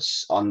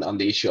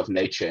the issue of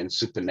nature and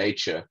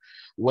supernature,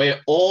 where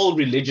all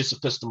religious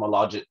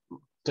epistemologies,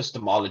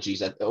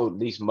 or at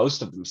least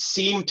most of them,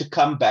 seem to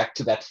come back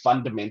to that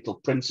fundamental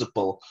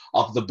principle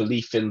of the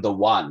belief in the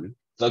one,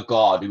 the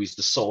God, who is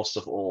the source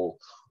of all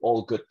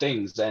good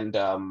things. And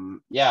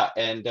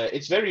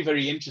it's very,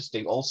 very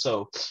interesting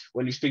also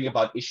when you speak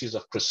about issues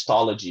of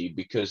Christology,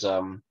 because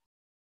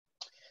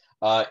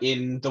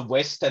in the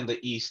West and the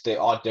East,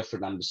 there are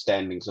different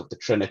understandings of the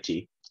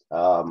Trinity,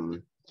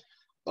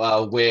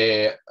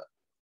 where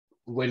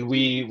when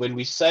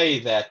we say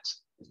that,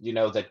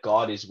 that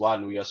God is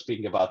one, we are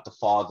speaking about the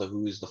Father,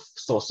 who is the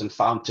source and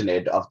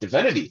fountainhead of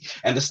divinity.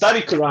 And the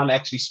study Quran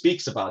actually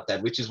speaks about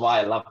that, which is why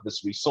I love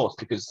this resource,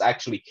 because it's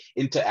actually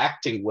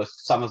interacting with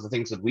some of the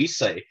things that we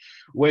say.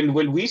 When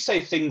we say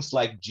things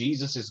like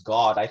Jesus is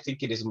God, I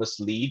think it is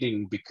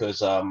misleading, because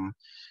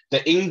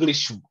the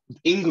English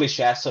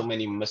has so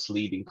many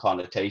misleading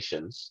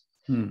connotations.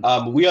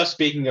 We are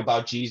speaking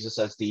about Jesus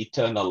as the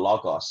eternal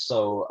Logos.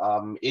 So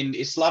in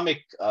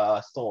Islamic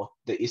thought,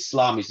 the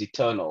Islam is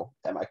eternal.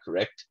 Am I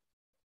correct?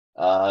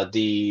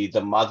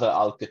 The Mother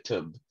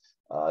Al-Kutub,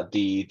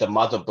 the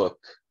mother book.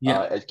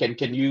 Yeah.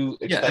 Can you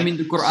explain? Yeah, I mean,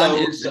 the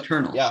Quran is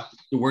eternal. Yeah.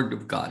 The word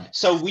of God.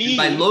 So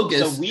by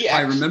logos, if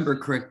I remember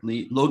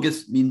correctly,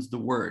 logos means the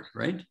word,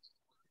 right?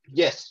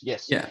 Yes.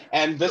 Yeah.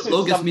 And this is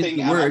logos something, means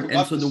the word,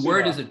 and so the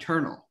word is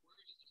eternal.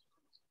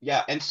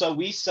 Yeah, and so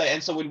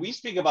when we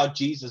speak about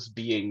Jesus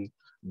being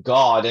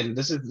God, and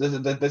this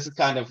is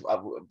kind of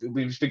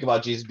we speak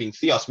about Jesus being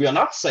Theos, we are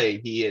not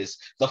saying he is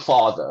the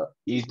Father.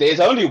 There's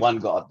only one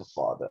God, the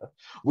Father.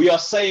 We are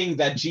saying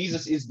that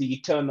Jesus is the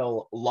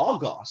eternal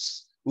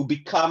Logos, who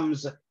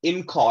becomes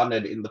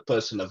incarnate in the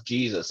person of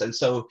Jesus, and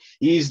so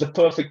he's the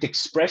perfect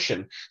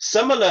expression,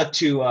 similar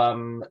to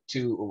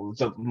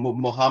the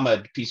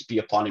Muhammad, peace be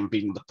upon him,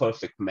 being the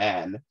perfect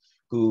man.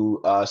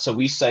 Who so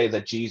we say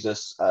that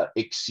Jesus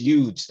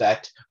exudes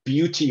that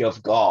beauty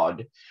of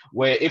God,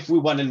 where if we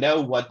want to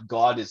know what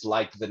God is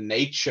like, the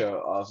nature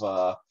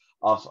of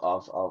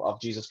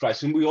Jesus Christ,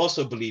 whom we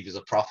also believe is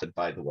a prophet,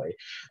 by the way,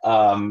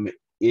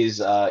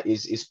 is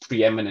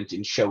preeminent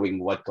in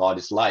showing what God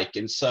is like.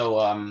 And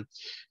so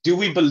do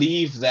we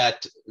believe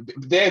that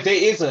there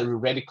is a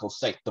radical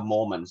sect, the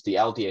Mormons, the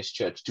LDS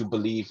Church, to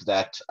believe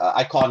that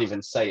I can't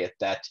even say it,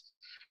 that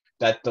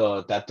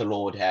the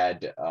Lord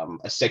had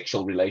a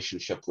sexual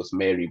relationship with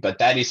Mary, but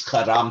that is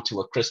haram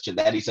to a Christian.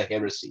 That is a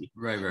heresy.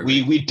 Right.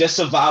 We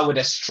disavow it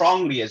as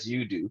strongly as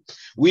you do.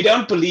 We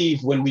don't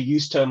believe, when we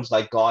use terms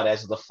like God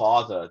as the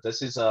Father,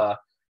 this is a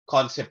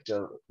concept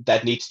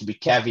that needs to be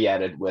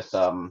caveated with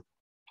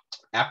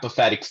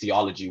apophatic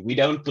theology. We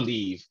don't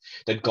believe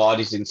that God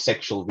is in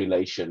sexual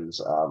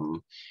relations,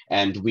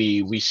 and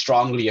we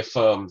strongly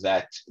affirm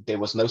that there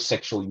was no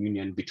sexual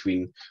union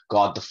between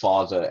God the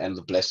Father and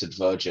the Blessed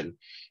Virgin.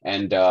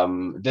 And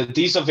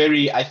these are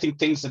I think,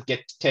 things that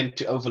tend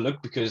to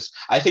overlook, because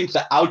I think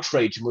the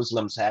outrage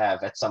Muslims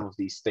have at some of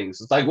these things,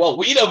 it's like, well,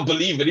 we don't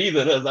believe it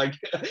either. It's like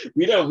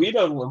we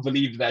don't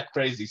believe that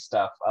crazy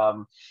stuff.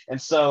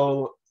 And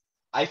so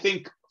I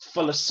think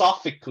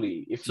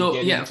philosophically, if you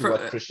get into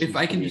what Christians if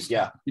I can believe, just,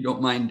 if you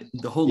don't mind,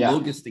 the whole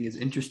logos thing is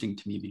interesting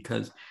to me,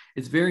 because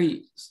it's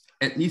very,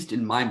 at least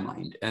in my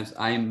mind, as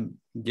I'm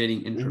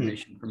getting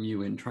information from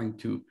you and trying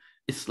to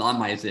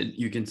Islamize it,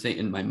 you can say,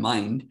 in my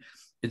mind,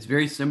 it's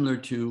very similar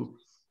to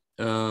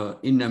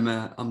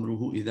إِنَّمَا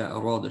أَمْرُهُ إِذَا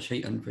أَرَادَ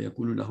شَيْئًا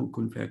فَيَقُولُ لَهُ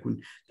كُنْ فَيَكُونُ,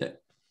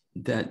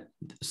 that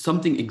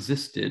something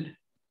existed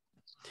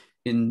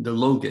in the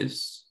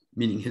logos,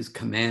 meaning his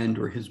command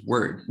or his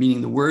word,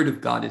 meaning the word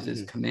of God is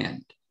his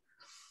command.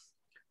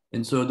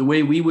 And so the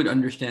way we would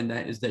understand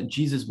that is that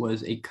Jesus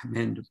was a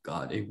command of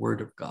God, a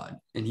word of God.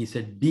 And he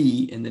said,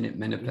 be, and then it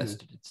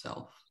manifested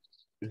itself.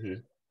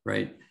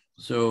 Right?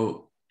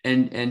 So,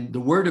 and the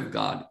word of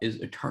God is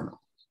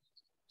eternal.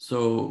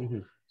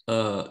 So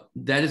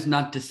that is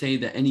not to say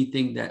that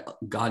anything that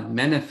God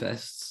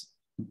manifests,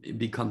 it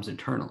becomes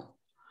eternal.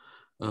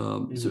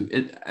 So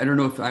I don't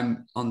know if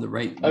I'm on the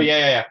right. Oh,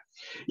 yeah.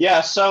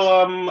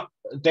 So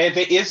there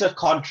is a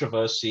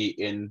controversy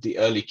in the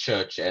early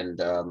church, and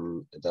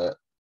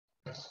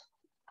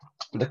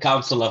the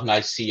Council of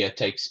Nicaea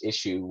takes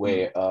issue,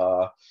 where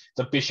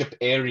the Bishop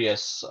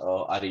Arius,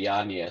 or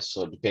Arianius,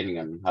 or depending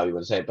on how you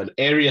want to say it, but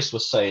Arius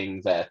was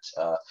saying that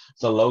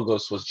the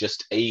Logos was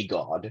just a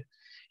God.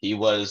 He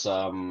was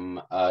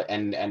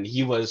and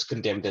he was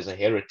condemned as a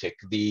heretic,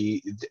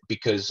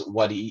 because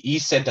what he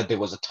said that there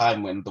was a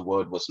time when the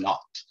word was not.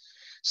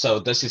 So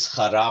this is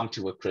haram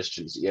to a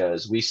Christian's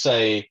ears. We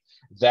say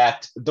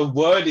that the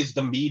word is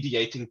the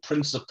mediating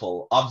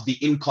principle of the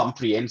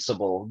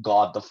incomprehensible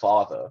God the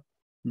Father.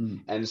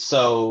 And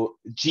so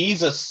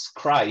Jesus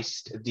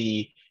Christ,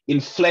 the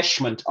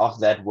enfleshment of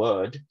that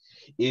word,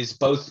 is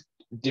both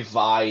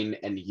divine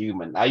and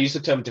human. I use the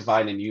term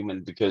divine and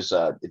human because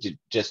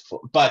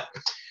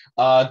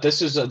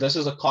this is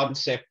a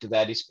concept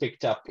that is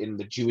picked up in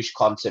the Jewish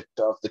concept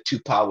of the two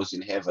powers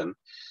in heaven.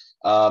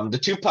 The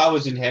two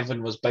powers in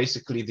heaven was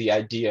basically the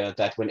idea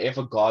that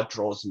whenever God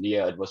draws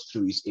near, it was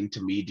through his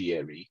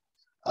intermediary,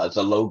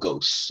 the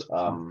Logos.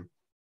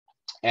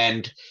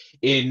 And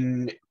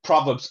in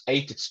Proverbs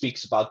 8, it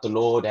speaks about the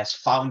Lord has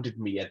founded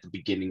me at the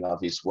beginning of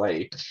his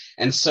way.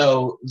 And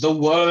so the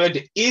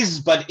word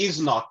is, but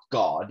is not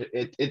God.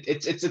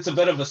 It's a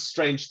bit of a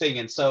strange thing.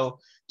 And so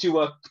to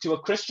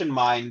a Christian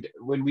mind,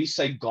 when we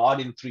say God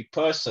in three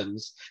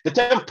persons, the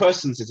term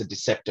persons is a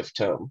deceptive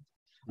term.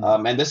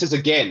 And this is,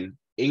 again,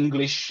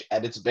 English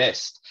at its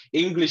best.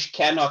 English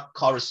cannot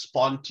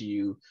correspond to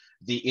you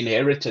the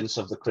inheritance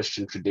of the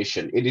Christian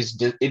tradition. It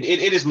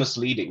is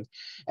misleading.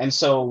 And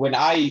so when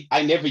I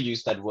never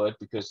use that word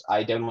because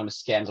I don't want to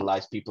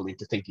scandalize people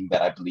into thinking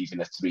that I believe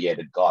in a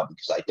three-headed God,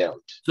 because I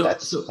don't.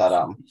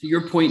 So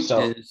your point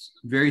is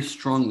very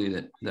strongly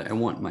that I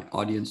want my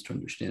audience to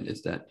understand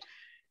is that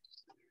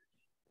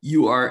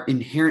you are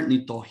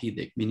inherently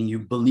tawhidic, meaning you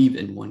believe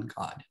in one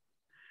God,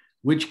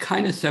 which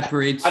kind of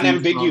separates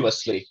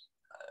unambiguously.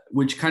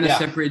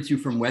 Separates you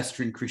from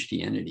Western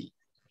Christianity,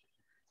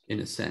 in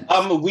a sense.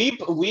 We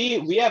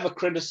have a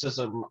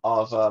criticism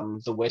of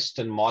the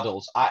Western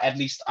models. At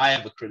least I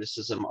have a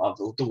criticism of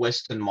the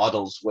Western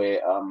models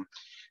where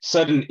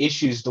certain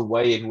issues, the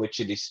way in which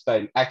it is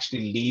spent,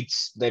 actually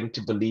leads them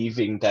to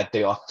believing that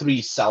there are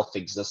three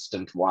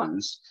self-existent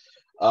ones.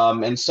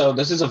 And so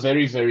this is a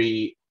very,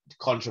 very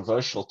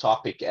controversial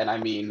topic. And I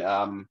mean,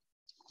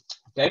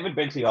 David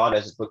Bentley-Hart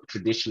has a book,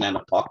 Tradition and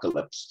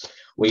Apocalypse,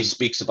 where he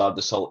speaks about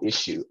this whole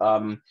issue.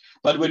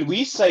 But when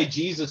we say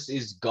Jesus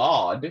is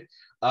God,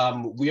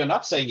 we are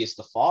not saying he's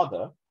the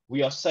Father.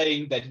 We are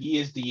saying that he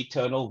is the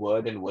eternal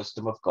word and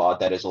wisdom of God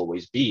that has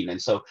always been.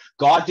 And so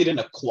God didn't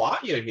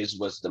acquire his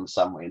wisdom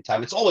somewhere in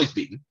time. It's always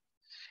been.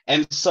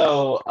 And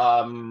so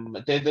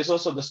there's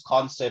also this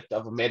concept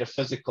of a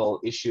metaphysical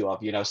issue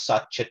of,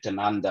 Sat Chit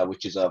Ananda,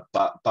 which is a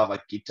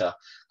Bhagavad Gita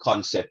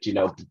concept,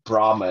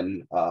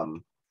 Brahman,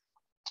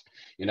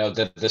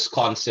 this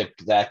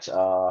concept that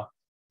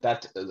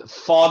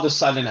Father,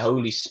 Son, and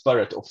Holy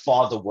Spirit, or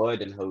Father,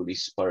 Word, and Holy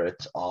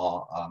Spirit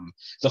are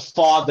the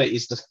Father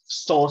is the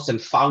source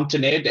and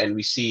fountainhead, and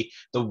we see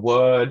the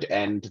Word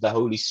and the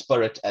Holy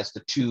Spirit as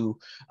the two.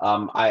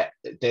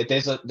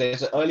 There's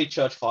an early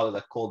church father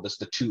that called this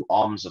the two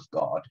arms of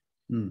God.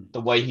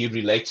 The way he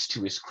relates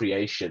to his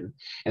creation.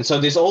 And so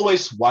there's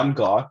always one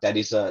God that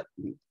is a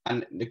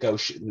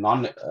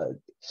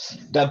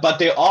but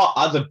there are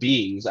other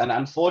beings, and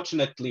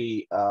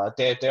unfortunately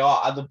there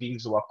are other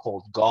beings who are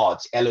called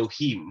gods,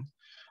 Elohim.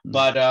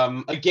 But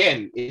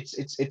again,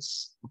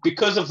 it's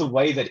because of the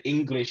way that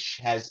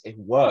English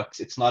works,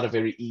 it's not a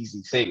very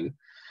easy thing.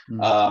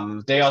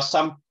 There are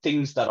some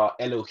things that are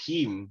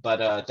Elohim,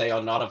 but they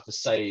are not of the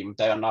same.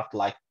 They are not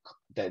like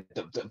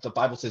the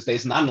Bible says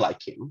there's none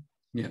like him.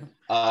 Yeah.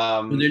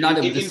 They're not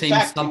of the same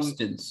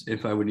substance,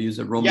 if I would use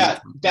a Roman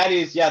term. That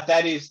is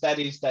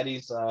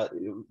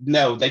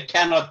no, they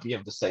cannot be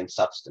of the same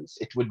substance.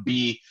 It would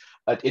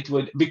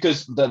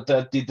because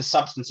the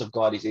substance of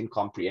God is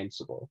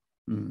incomprehensible.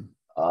 You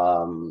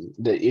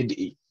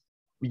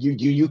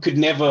could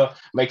never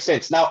make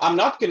sense. Now, I'm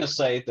not going to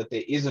say that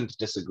there isn't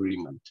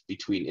disagreement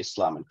between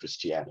Islam and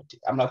Christianity.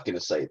 I'm not going to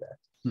say that.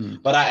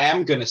 But I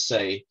am going to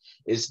say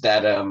is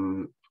that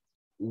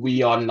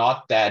we are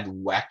not that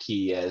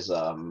wacky as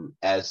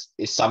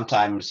is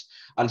sometimes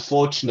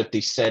unfortunately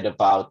said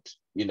about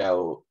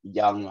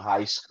young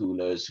high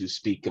schoolers who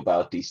speak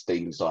about these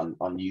things on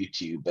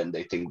YouTube, and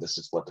they think this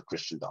is what the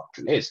Christian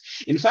doctrine is.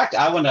 In fact,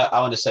 I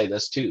want to say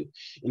this too.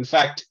 In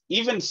fact,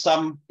 even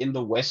some in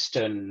the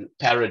Western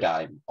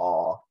paradigm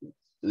are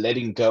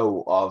letting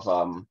go of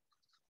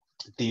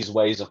these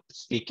ways of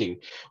speaking.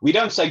 We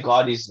don't say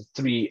God is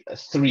three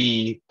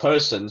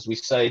persons. We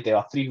say there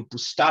are three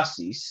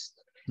hypostases.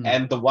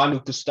 And the one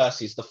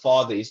hypostasis, the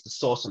Father, is the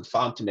source and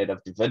fountainhead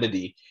of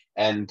divinity,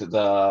 and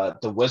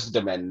the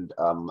wisdom and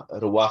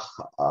Ruach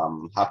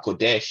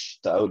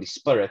HaKodesh, the Holy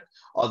Spirit,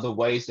 are the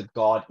ways that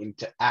God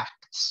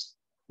interacts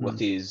with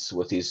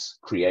his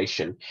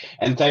creation,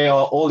 and they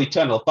are all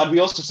eternal. But we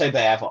also say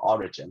they have an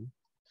origin.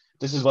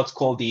 This is what's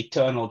called the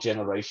eternal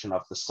generation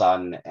of the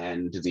Son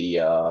and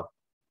the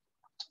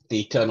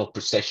eternal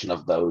procession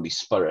of the Holy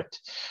Spirit.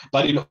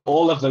 But in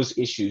all of those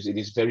issues, it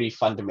is very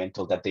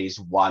fundamental that there is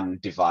one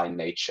divine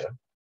nature.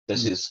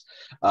 This is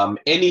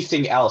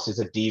anything else is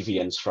a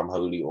deviance from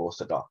Holy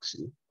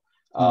Orthodoxy.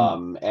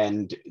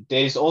 And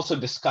there's also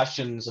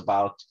discussions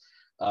about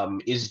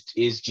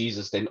is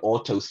Jesus then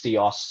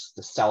autotheos,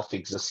 the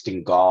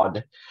self-existing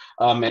God?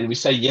 And we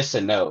say yes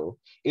and no,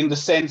 in the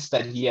sense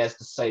that he has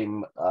the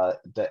same,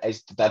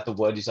 that the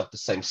word is of the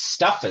same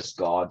stuff as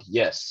God,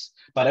 yes.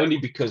 but only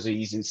because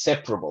he's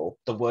inseparable.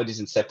 The word is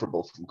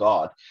inseparable from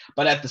God.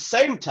 But at the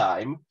same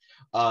time,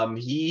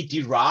 he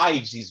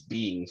derives his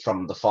being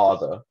from the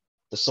Father,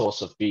 the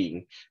source of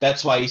being.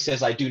 That's why he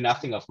says, I do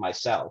nothing of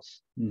myself.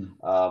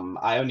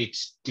 I only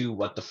do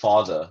what the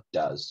Father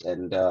does.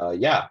 And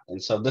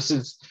and so this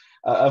is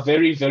a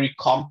very, very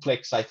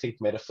complex, I think,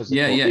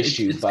 metaphysical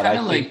issue. It's but kind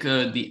I of think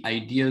like the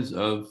ideas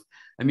of,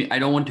 I mean, I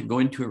don't want to go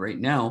into it right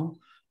now.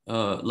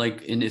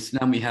 Like in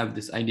Islam, we have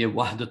this idea of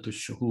wahdatul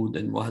shuhud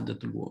and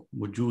wahdatul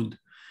wujud.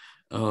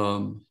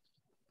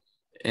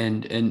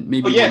 And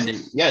maybe when they...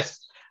 yes.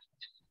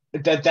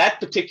 That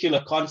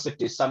particular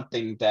concept is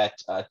something that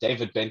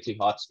David Bentley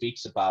Hart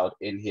speaks about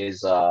in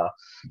his,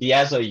 he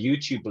has a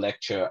YouTube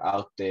lecture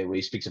out there where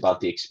he speaks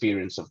about the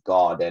experience of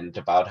God and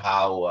about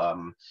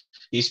how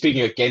he's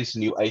speaking against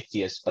new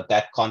atheists, but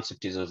that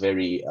concept is a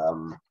very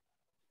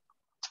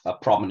a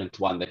prominent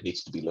one that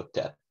needs to be looked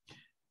at.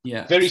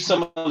 Yeah. Very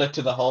similar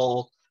to the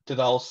whole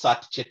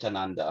Sat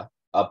Chitananda,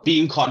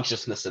 being,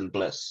 consciousness, and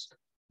bliss.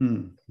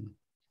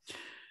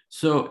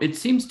 So it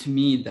seems to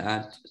me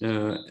that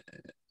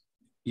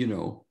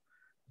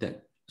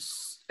that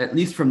at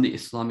least from the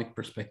Islamic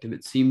perspective,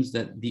 it seems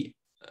that the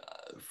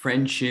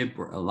friendship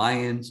or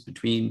alliance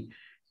between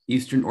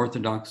Eastern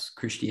Orthodox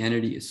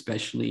Christianity,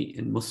 especially,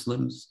 and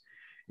Muslims,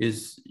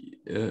 is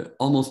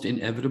almost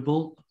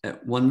inevitable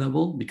at one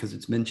level because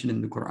it's mentioned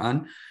in the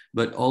Quran,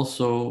 but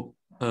also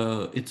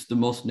it's the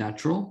most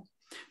natural.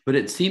 But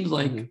it seems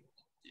like,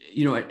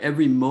 at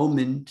every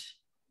moment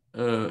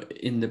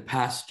in the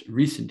past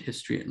recent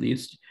history, at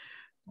least,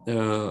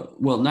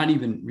 not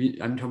even,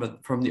 I'm talking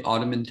about from the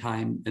Ottoman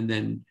time and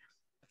then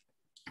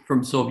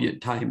from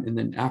Soviet time and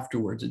then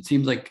afterwards, it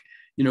seems like,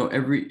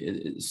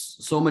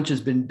 so much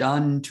has been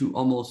done to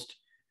almost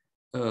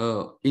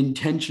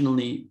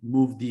intentionally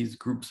move these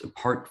groups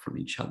apart from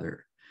each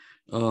other.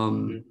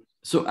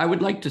 So I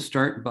would like to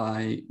start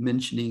by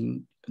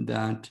mentioning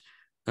that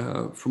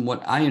from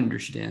what I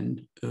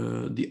understand,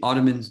 the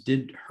Ottomans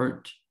did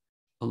hurt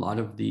a lot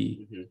of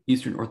the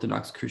Eastern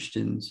Orthodox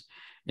Christians.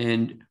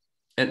 And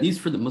at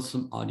least for the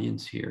Muslim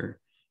audience here,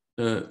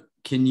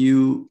 can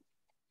you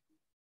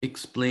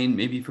explain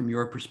maybe from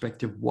your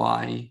perspective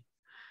why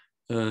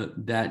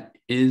that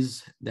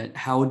is, that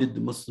how did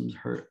the Muslims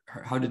hurt,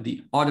 how did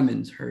the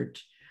Ottomans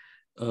hurt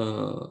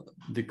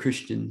the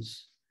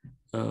Christians?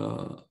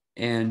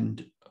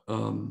 And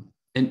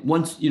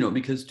once,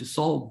 because to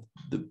solve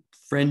the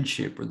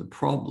friendship or the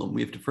problem,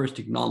 we have to first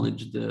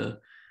acknowledge the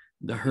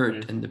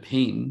hurt and the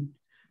pain,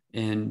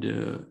 and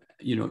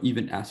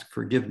even ask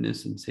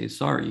forgiveness and say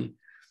sorry.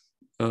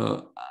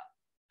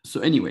 So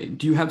anyway,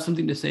 do you have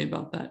something to say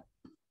about that?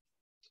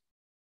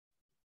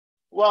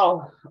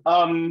 Well,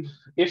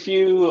 if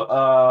you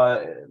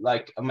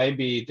like,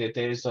 maybe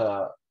there's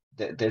a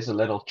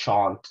little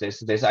chant.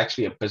 There's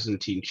actually a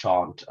Byzantine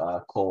chant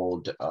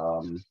called.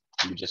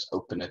 Let me just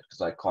open it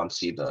because I can't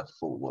see the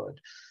full word.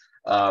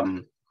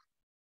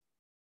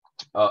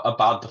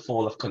 About the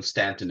fall of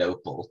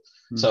Constantinople.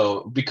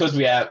 So because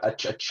we have a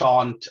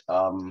chant,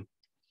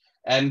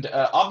 and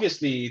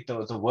obviously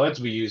the words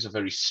we use are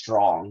very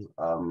strong.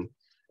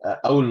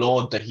 O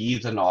Lord, the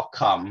heathen are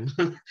come.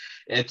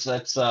 it's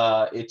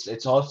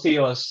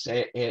Ortheos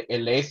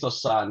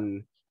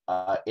elethosan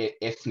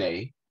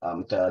ethne.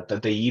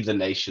 The heathen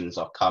nations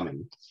are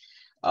coming.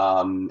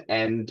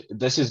 And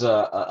this is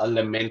a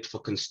lament for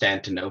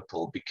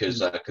Constantinople,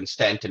 because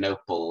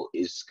Constantinople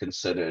is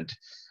considered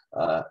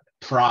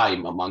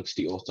prime amongst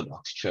the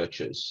Orthodox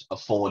churches,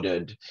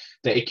 afforded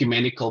the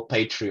ecumenical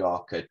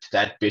patriarchate.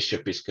 That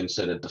bishop is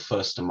considered the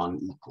first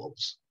among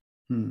equals,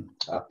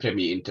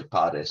 premier inter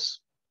pares,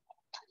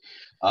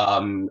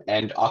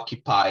 and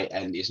occupy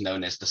and is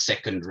known as the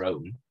second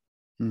Rome.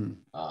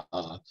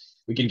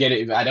 We can get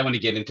it. I don't want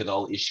to get into the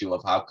whole issue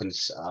of how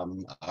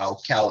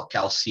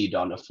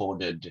Chalcedon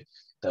afforded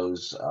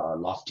those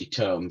lofty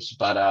terms,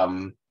 but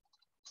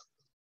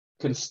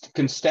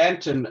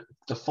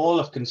the fall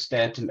of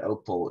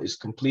Constantinople is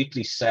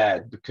completely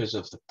sad because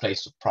of the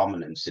place of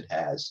prominence it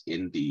has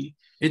in the.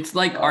 It's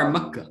like our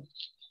Mecca.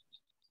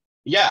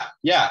 Yeah,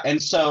 and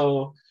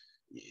so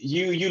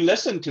you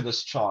listen to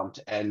this chant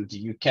and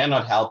you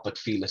cannot help but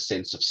feel a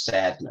sense of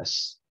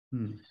sadness.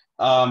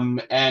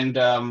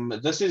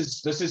 This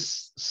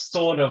is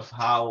sort of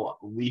how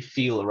we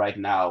feel right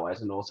now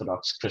as an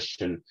Orthodox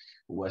Christian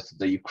with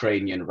the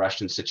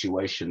Ukrainian-Russian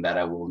situation that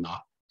I will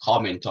not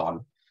comment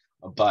on.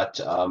 But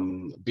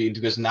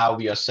because now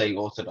we are saying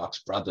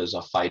Orthodox brothers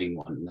are fighting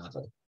one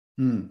another.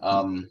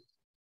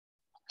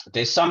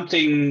 There's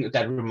something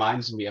that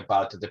reminds me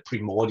about the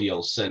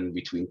primordial sin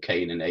between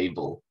Cain and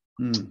Abel,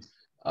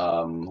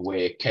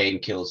 where Cain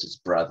kills his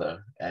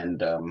brother,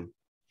 and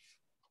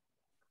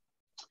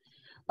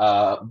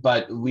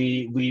but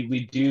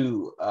we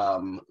do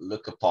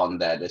look upon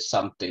that as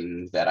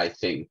something that I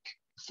think,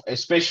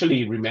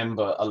 especially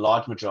remember, a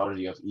large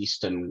majority of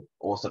Eastern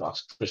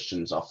Orthodox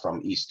Christians are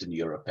from Eastern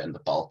Europe and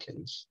the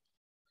Balkans.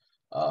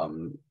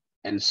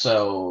 And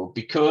so,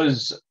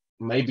 because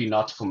maybe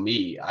not for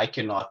me, I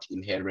cannot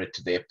inherit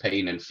their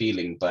pain and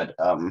feeling, but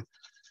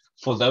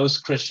for those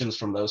Christians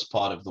from those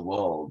part of the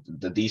world,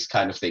 these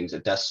kind of things,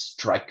 it does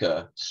strike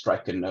a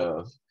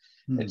nerve.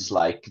 It's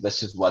like,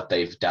 this is what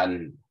they've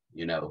done,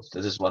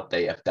 this is what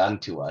they have done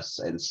to us.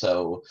 And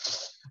so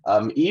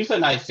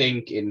even I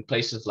think in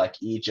places like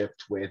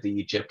Egypt, where the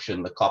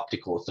Egyptian, the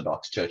Coptic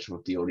Orthodox Church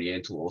with the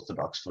Oriental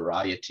Orthodox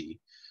variety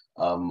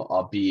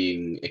are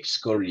being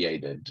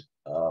excoriated,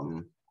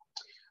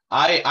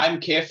 I'm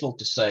careful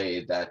to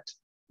say that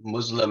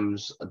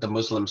the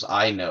Muslims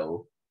I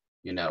know,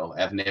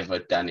 have never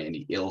done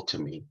any ill to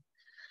me.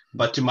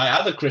 But to my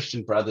other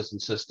Christian brothers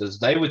and sisters,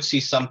 they would see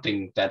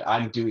something that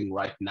I'm doing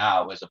right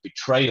now as a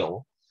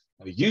betrayal.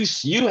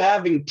 You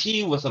having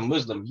tea with a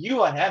Muslim,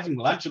 you are having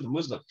lunch with a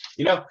Muslim.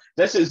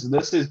 This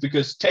is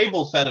because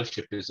table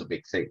fellowship is a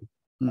big thing.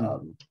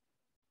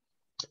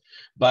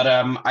 But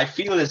I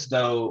feel as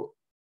though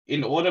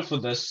in order for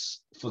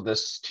this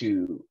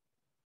to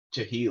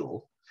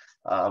heal,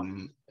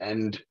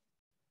 and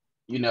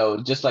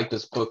just like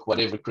this book, What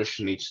Every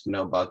Christian Needs to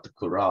Know About the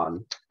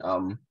Quran,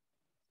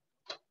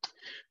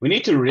 we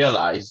need to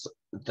realize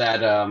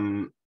that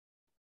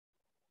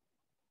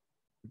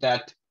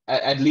that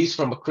at least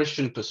from a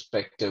Christian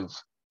perspective,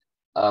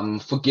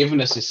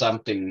 forgiveness is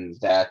something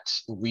that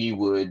we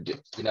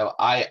would,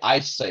 I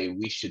say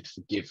we should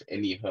forgive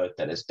any hurt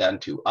that is done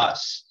to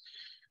us.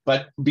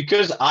 But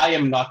because I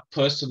am not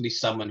personally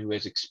someone who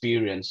has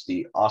experienced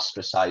the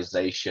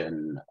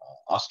ostracizing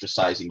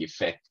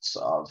effects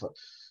of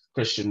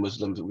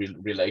Christian-Muslim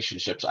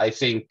relationships, I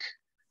think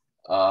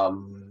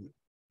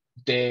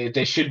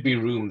there should be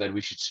room that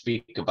we should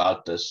speak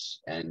about this,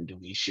 and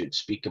we should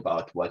speak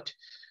about what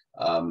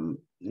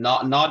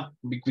not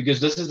because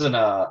this isn't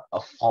a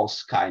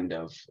false kind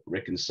of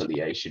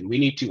reconciliation. We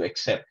need to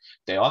accept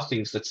there are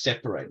things that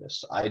separate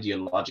us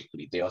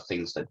ideologically. There are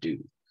things that do.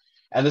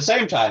 At the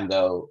same time,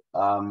 though,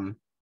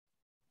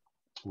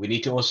 we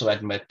need to also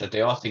admit that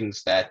there are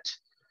things that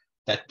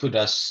put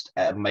us,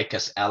 make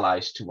us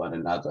allies to one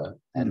another,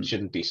 and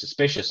shouldn't be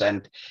suspicious.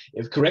 And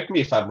correct me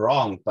if I'm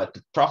wrong, but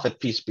the Prophet,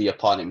 peace be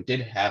upon him,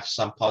 did have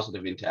some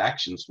positive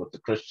interactions with the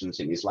Christians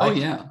in his life. Oh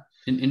yeah,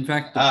 in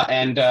fact,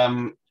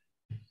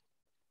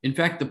 in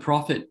fact, the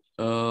Prophet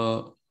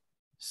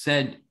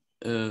said,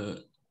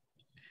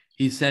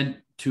 he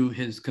said to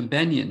his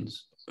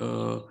companions,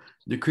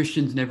 the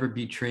Christians never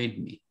betrayed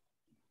me.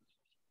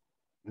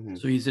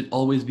 So he said,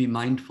 always be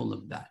mindful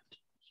of that,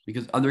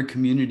 because other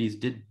communities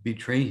did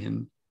betray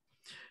him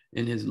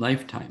in his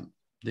lifetime.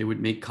 They would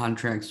make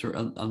contracts or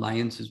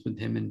alliances with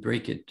him and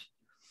break it.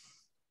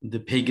 The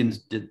pagans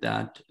did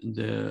that.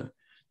 The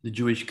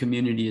Jewish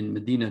community in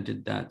Medina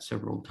did that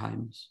several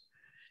times.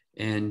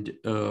 And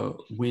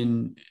but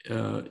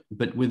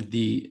with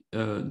the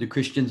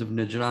Christians of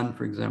Najran,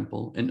 for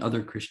example, and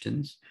other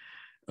Christians,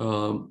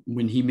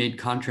 when he made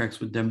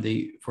contracts with them,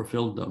 they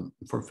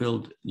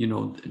fulfilled,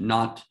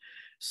 not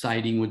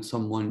siding with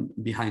someone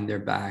behind their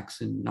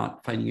backs and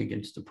not fighting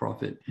against the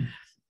Prophet.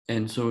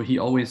 And so he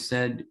always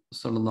said,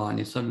 sallallahu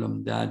alaihi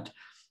wasallam, that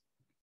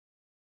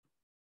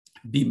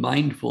be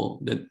mindful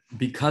that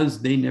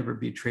because they never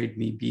betrayed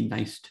me, be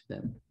nice to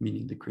them,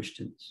 meaning the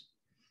Christians.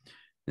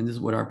 And this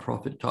is what our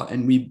Prophet taught.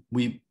 And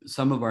we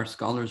some of our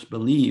scholars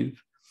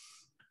believe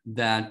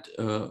that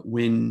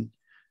when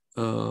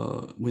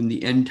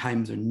the end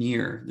times are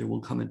near, there will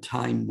come a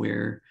time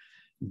where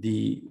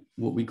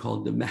what we call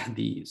the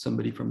Mahdi,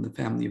 somebody from the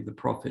family of the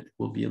Prophet,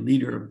 will be a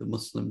leader of the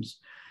Muslims.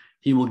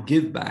 He will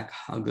give back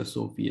Hagia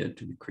Sophia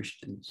to the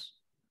Christians,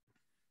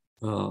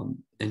 and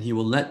he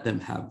will let them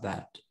have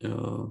that.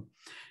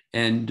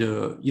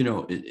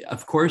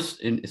 Of course,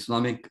 in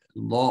Islamic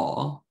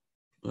law,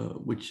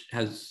 which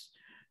has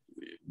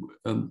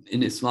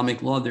in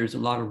Islamic law, there's a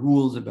lot of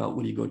rules about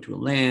when you go to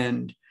a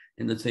land,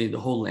 and let's say the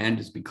whole land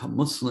has become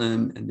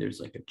Muslim, and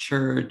there's like a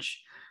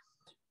church.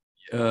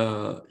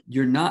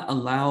 You're not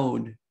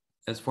allowed,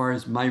 as far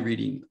as my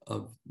reading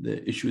of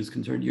the issue is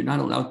concerned, you're not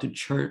allowed to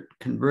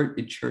convert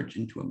a church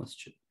into a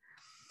masjid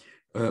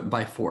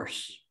by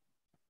force.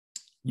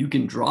 You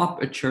can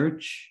drop a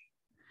church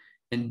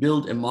and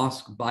build a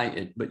mosque by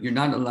it, but you're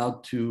not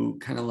allowed to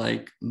kind of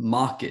like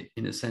mock it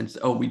in a sense.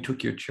 Oh, we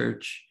took your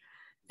church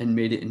and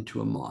made it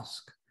into a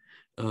mosque.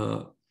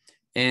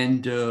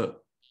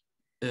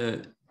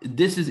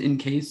 This is in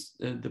case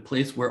the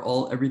place where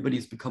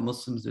everybody's become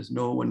Muslims. There's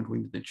no one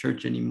going to the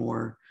church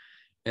anymore.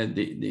 And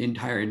the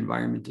entire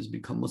environment has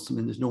become Muslim,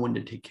 and there's no one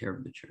to take care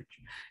of the church.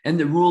 And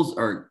the rules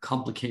are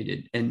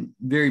complicated and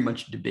very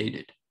much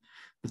debated.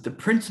 But the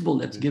principle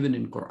that's given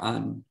in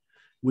Quran,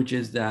 which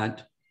is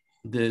that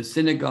the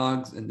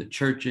synagogues and the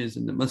churches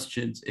and the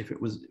masjids,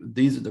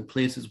 these are the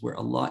places where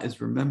Allah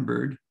is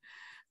remembered,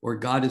 or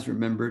God is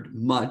remembered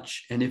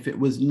much. And if it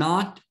was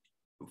not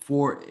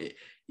for,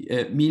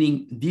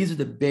 meaning these are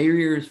the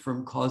barriers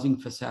from causing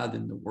fasad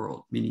in the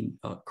world, meaning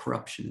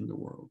corruption in the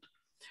world.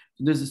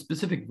 There's a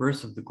specific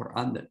verse of the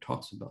Quran that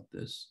talks about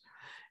this.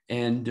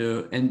 And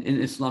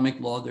in Islamic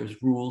law,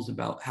 there's rules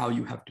about how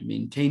you have to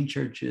maintain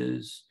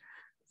churches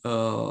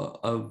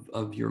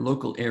of your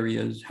local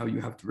areas, how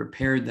you have to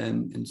repair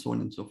them, and so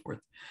on and so forth.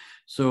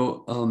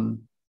 So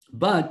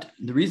But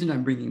the reason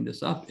I'm bringing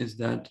this up is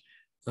that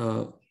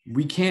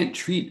we can't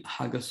treat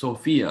Hagia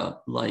Sophia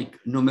like,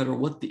 no matter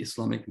what the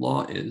Islamic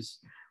law is,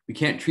 we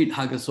can't treat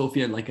Hagia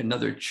Sophia like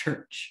another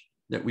church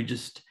that we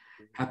just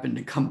happen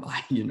to come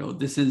by.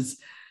 This is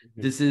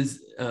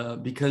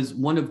because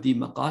one of the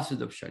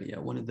maqasid of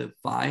Sharia, one of the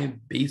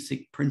 5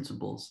 basic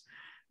principles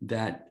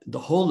that the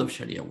whole of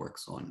Sharia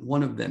works on,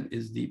 one of them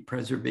is the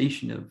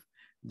preservation of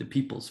the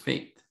people's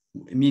faith,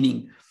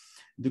 meaning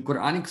the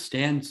Quranic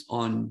stance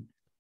on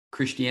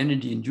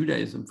Christianity and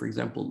Judaism, for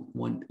example,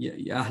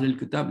 Ya Ahl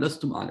al-Kitab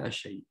lastum ala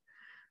shay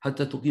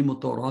hatta tuqimu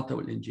at-Tawrata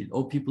wal-Injil.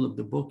 O people of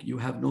the book, you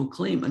have no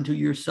claim until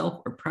you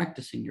yourself are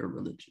practicing your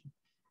religion.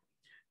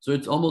 So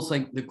it's almost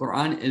like the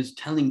Quran is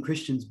telling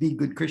Christians, be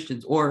good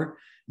Christians, or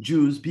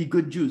Jews, be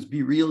good Jews,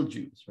 be real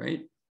Jews,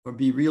 right? Or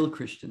be real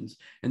Christians.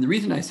 And the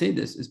reason I say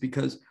this is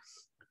because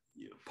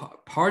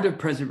part of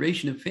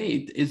preservation of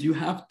faith is you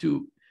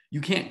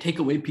can't take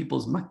away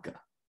people's Makkah.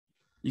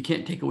 You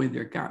can't take away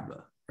their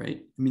Kaaba, right?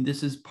 I mean,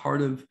 this is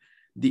part of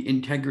the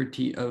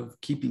integrity of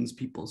keeping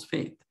people's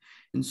faith.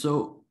 And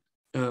so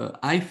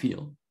I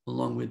feel,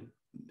 along with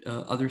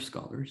other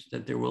scholars,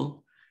 that there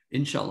will,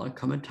 inshallah,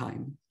 come a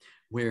time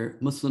where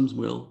Muslims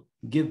will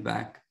give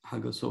back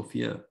Hagia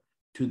Sophia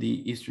to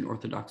the Eastern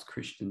Orthodox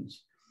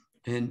Christians.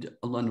 And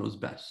Allah knows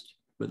best,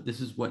 but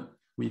this is what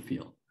we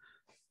feel.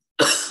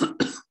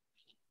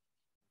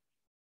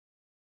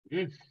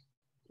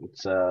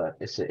 It's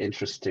an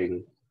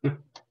interesting,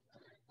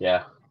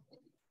 yeah.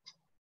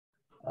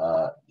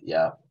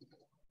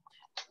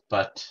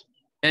 But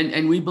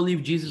and we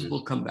believe Jesus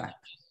will come back.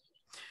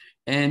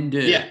 And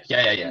yeah.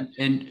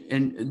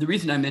 And the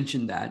reason I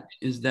mentioned that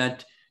is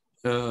that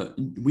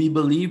we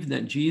believe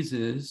that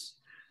Jesus,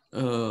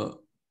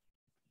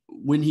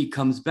 when he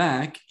comes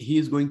back, he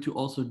is going to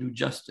also do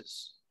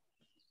justice.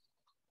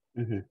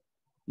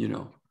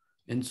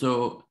 And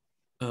so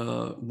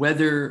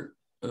whether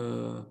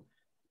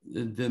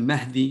the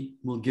Mahdi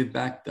will give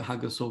back the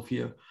Hagia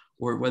Sophia,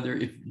 or whether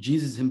if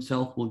Jesus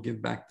himself will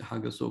give back the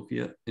Hagia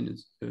Sophia to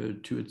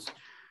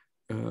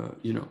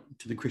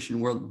the Christian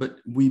world, but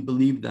we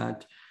believe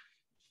that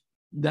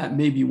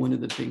may be one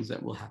of the things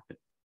that will happen.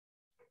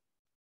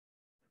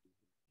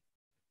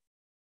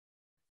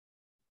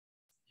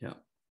 Yeah.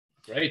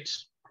 Great.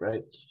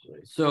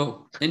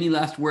 So, any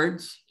last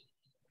words?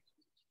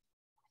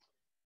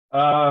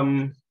 I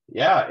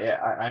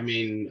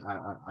mean,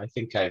 I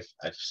think I've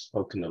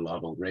spoken a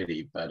lot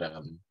already, but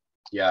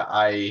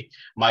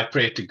my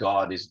prayer to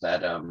God is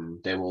that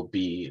there will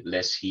be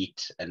less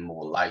heat and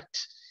more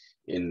light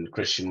in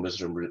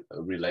Christian-Muslim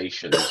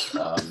relations,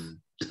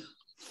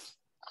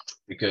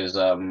 because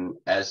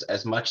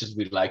as much as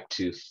we like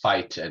to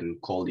fight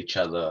and call each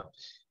other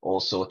all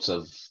sorts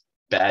of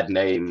bad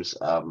names,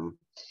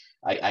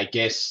 I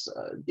guess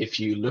if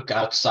you look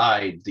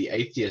outside, to the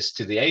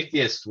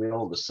atheists, we're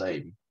all the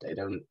same. They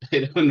don't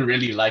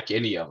really like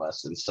any of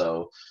us, and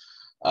so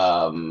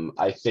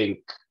I think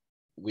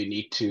we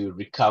need to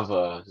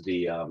recover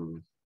the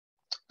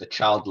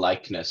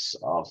childlikeness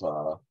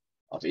of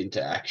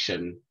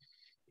interaction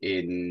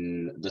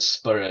in the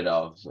spirit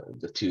of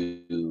the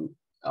two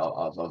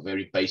of a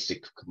very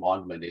basic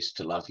commandment is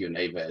to love your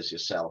neighbor as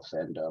yourself.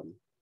 And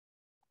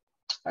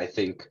I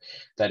think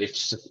that if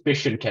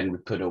suspicion can be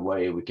put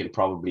away, we can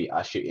probably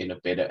usher in a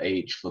better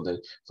age for the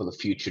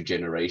future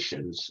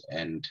generations.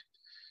 And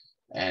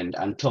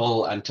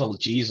until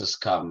Jesus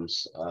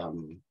comes,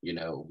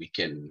 we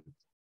can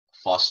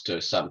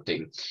foster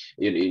something,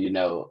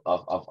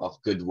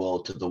 of goodwill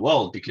to the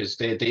world, because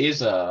there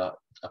is a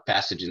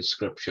passage in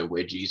Scripture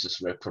where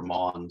Jesus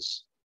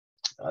reprimands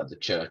the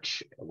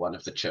church, one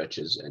of the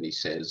churches, and he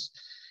says,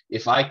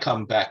 "If I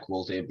come back,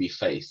 will there be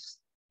faith?"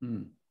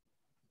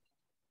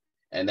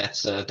 And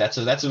that's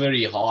a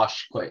very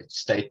harsh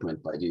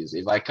statement by Jesus.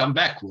 If I come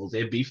back, will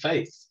there be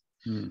faith?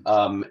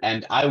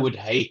 And I would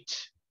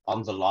hate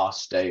on the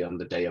last day, on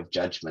the day of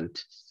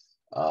judgment,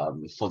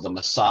 for the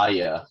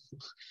Messiah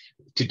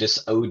to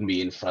disown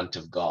me in front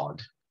of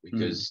God,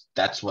 because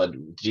that's what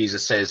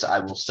Jesus says. I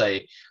will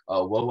say,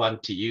 woe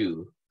unto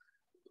you,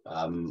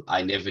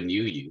 I never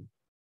knew you.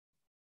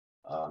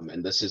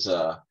 And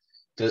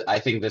I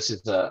think this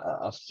is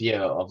a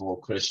fear of all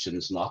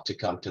Christians, not to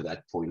come to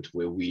that point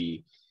where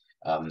we,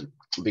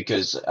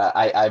 because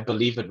I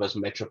believe it was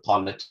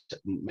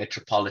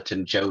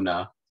Metropolitan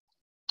Jonah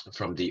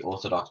from the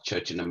Orthodox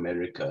Church in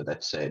America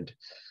that said,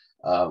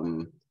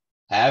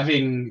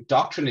 having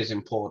doctrine is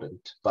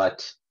important,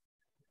 but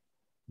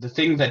the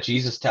thing that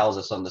Jesus tells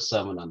us on the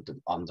Sermon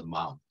on the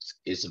Mount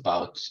is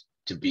about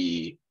to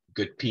be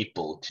good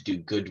people, to do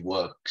good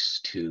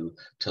works, to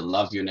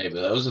love your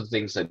neighbor. Those are the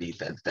things that he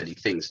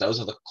thinks.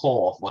 Those are the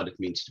core of what it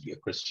means to be a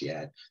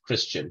Christian.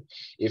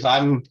 If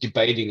I'm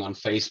debating on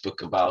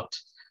Facebook about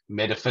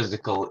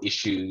metaphysical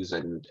issues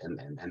and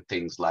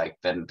things like,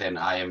 then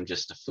I am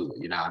just a fool.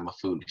 I'm a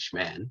foolish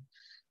man,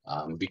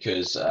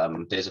 because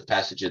there's a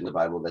passage in the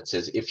Bible that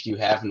says, if you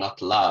have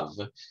not love,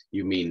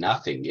 you mean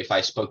nothing. If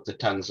I spoke the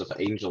tongues of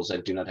angels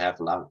and do not have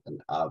love,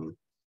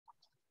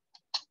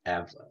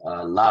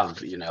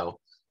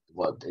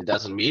 well, it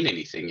doesn't mean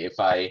anything. If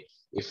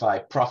I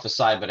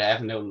prophesy but I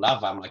have no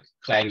love, I'm like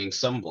a clanging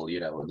cymbal, you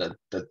know,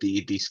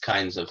 these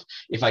kinds of,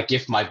 if I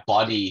give my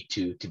body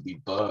to be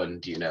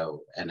burned, you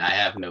know, and I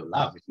have no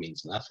love, it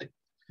means nothing.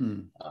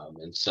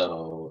 And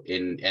so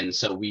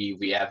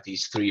we have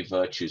these three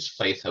virtues: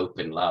 faith, hope,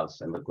 and love,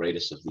 and the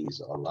greatest of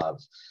these are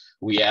love.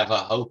 We have a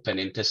hope and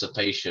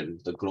anticipation,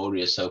 the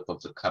glorious hope of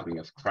the coming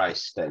of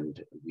Christ,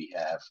 and we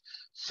have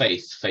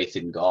faith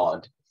in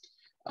God.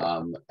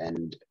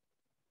 And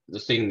the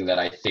thing that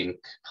I think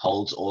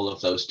holds all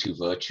of those two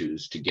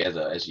virtues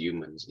together as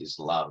humans is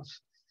love.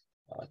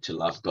 To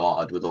love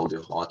God with all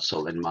your heart,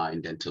 soul, and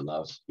mind, and to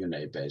love your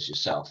neighbor as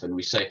yourself. And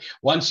we say,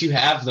 once you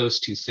have those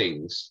two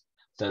things,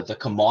 the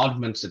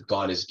commandments that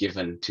God has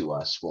given to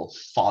us will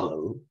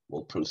follow,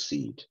 will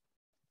proceed.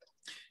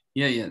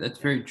 Yeah, that's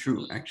very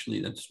true.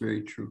 Actually, that's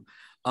very true.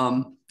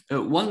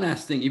 One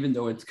last thing, even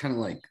though it's kind of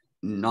like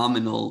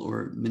nominal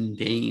or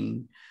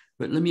mundane,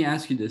 but let me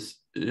ask you this,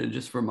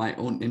 just for my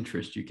own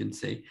interest, you can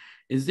say,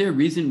 is there a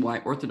reason why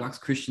Orthodox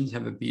Christians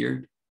have a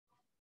beard?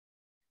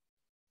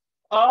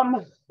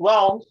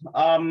 Well,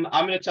 I'm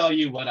going to tell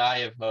you what I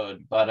have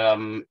heard, but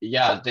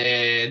yeah,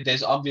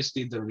 there's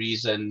obviously the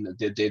reason.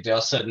 There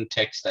are certain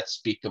texts that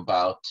speak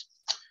about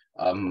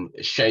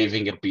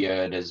shaving a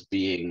beard as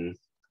being,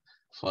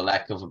 for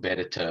lack of a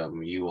better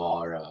term, you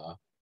are,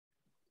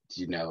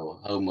 you know,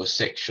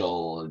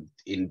 homosexual,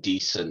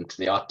 indecent.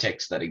 There are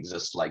texts that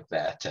exist like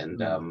that, and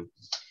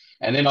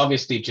then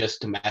obviously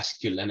just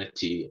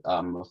masculinity.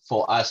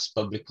 For us,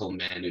 biblical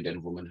manhood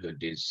and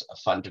womanhood is a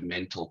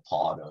fundamental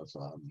part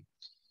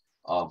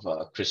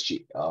of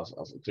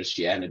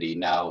Christianity.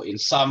 Now, in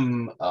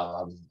some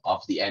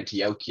of the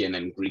Antiochian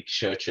and Greek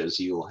churches,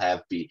 you will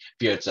have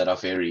beards that are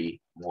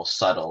very more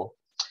subtle.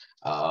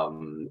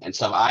 And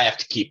so I have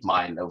to keep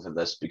mine over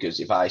this, because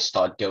if I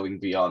start going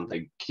beyond,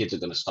 the kids are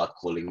going to start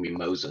calling me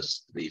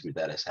Moses. Believe me,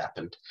 that has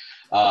happened.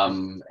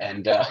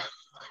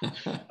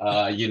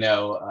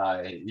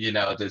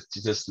 This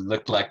just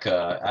look like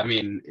I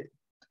mean,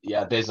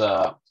 yeah, there's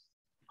a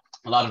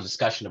lot of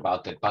discussion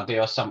about that, but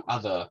there are some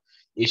other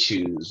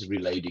issues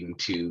relating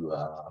to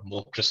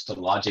more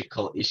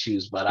Christological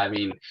issues. But I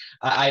mean,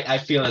 I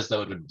feel as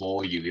though it would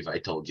bore you if I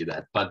told you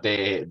that. But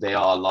there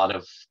are a lot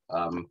of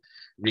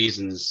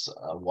reasons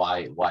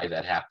why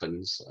that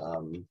happens.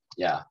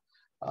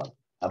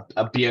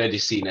 A beard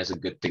is seen as a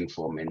good thing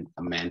for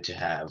a man to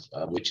have,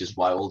 which is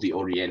why all the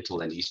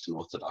Oriental and Eastern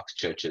Orthodox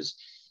churches,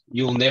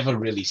 you'll never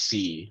really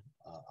see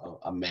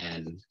a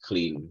man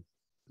clean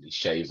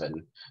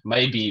shaven.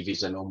 Maybe if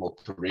he's a normal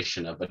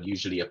parishioner, but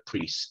usually a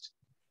priest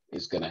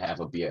is going to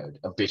have a beard.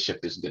 A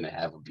bishop is going to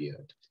have a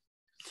beard.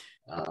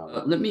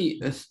 Let me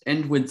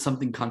end with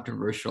something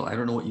controversial. I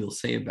don't know what you'll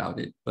say about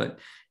it, but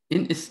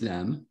in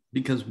Islam,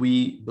 because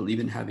we believe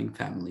in having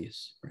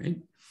families, right?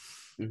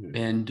 Mm-hmm.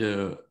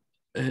 And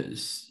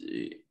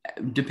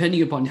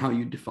depending upon how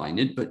you define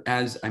it, but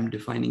as I'm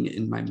defining it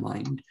in my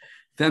mind,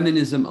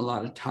 feminism a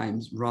lot of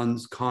times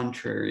runs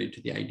contrary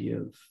to the idea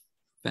of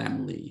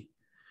family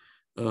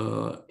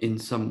in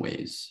some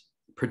ways,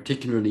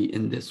 particularly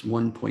in this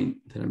one point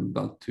that I'm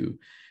about to,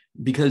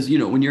 because, you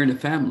know, when you're in a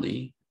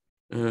family,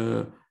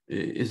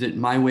 is it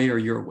my way or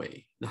your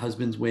way, the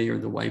husband's way or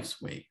the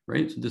wife's way,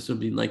 right? So this will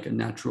be like a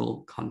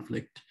natural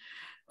conflict.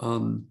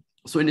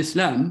 So in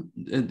Islam,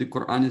 the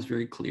Quran is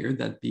very clear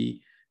that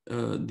the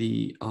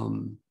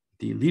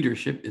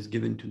leadership is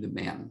given to the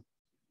man,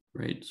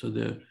 right? So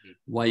the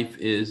wife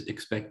is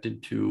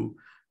expected to,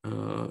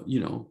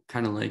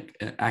 kind of like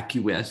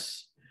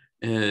acquiesce,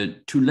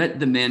 to let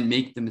the man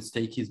make the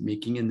mistake he's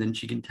making, and then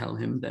she can tell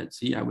him that,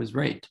 see, I was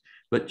right.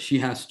 But she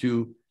has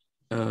to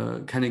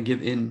kind of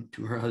give in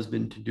to her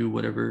husband to do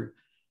whatever.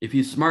 If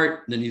he's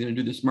smart, then he's going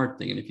to do the smart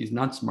thing. And if he's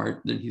not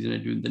smart, then he's going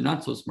to do the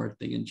not so smart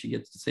thing. And she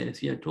gets to say,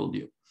 see, I told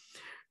you,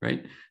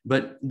 right?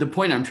 But the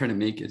point I'm trying to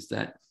make is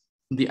that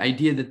the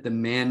idea that the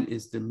man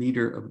is the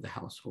leader of the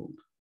household,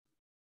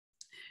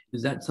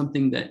 is that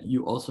something that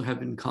you also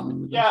have in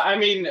common with us? I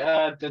mean,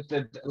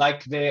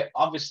 like there are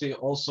obviously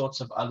all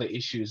sorts of other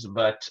issues,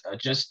 but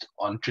just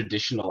on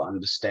traditional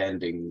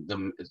understanding,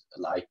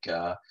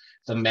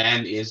 the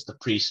man is the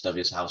priest of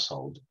his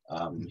household.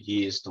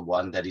 He is the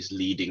one that is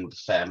leading the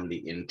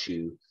family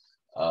into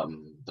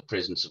the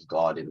presence of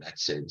God in that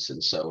sense.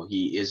 And so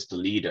he is the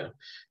leader.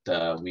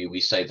 We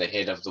say the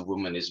head of the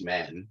woman is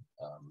man.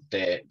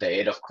 The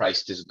head of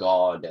Christ is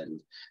God,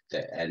 and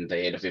the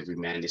head of every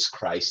man is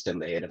Christ, and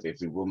the head of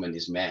every woman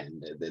is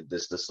man.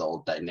 There's this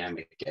whole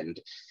dynamic, and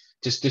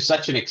just to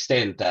such an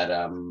extent that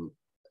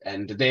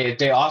and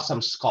there are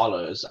some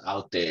scholars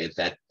out there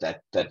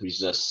that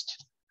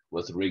resist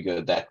with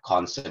rigor that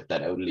concept,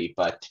 that only,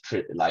 but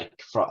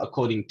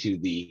according to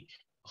the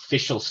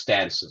official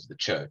stance of the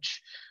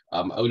church,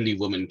 only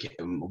women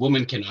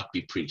cannot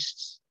be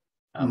priests.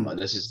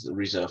 This is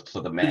reserved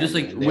for the man. So just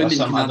like women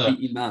cannot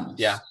be imams,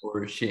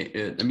 or sheikh.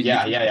 I mean,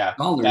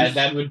 scholars,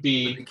 that would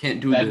be, they can't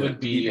do that the, would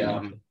be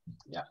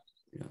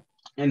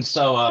And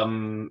so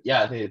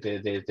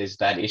there's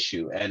that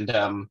issue,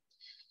 and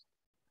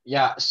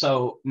Yeah,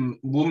 so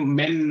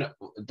men,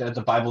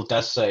 the Bible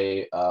does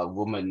say,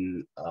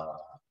 woman,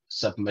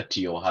 submit to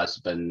your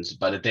husbands,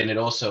 but then it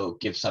also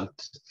gives some,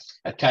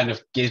 it kind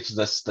of gives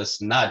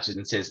this nudge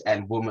and says,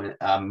 and woman,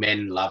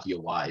 men love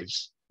your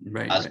wives,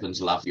 Right, right.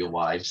 husbands love your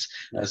wives.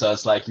 Yeah. So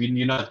it's like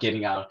you're not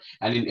getting out.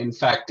 And in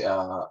fact,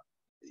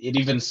 it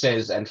even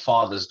says, and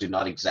fathers do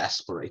not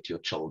exasperate your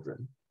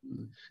children.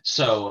 Mm.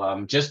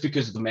 So just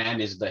because the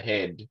man is the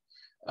head,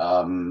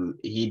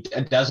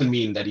 it doesn't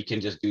mean that he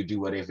can just do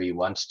whatever he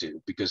wants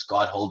to, because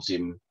God holds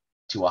him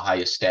to a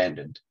higher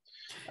standard.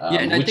 Yeah,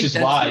 and I Which think is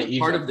that's why like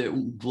part even of the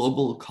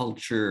global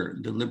culture,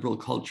 the liberal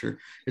culture.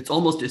 It's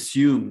almost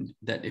assumed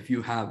that if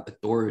you have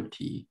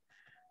authority,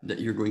 that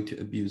you're going to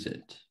abuse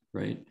it,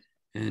 right?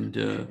 And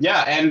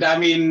yeah, and I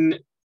mean,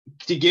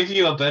 to give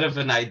you a bit of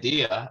an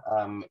idea,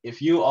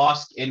 if you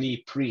ask any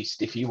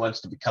priest if he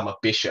wants to become a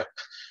bishop,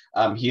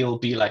 he'll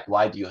be like,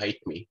 "Why do you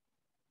hate me?"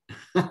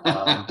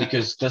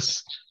 Because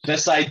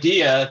this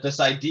idea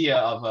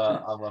of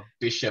a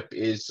bishop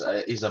is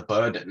a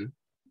burden,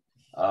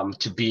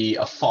 to be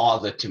a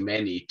father to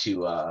many,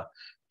 to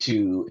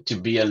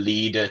be a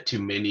leader to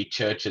many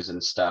churches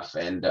and stuff,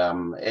 and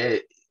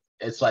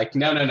it's like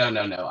no.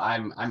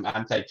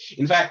 I'm saying,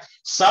 in fact,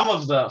 some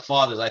of the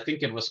fathers, I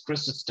think it was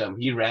Chrysostom,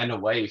 he ran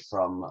away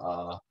from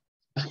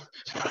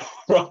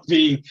from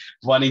being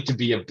wanting to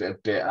be a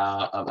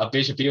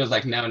bishop. He was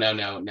like, no.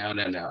 I'm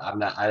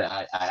not.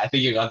 I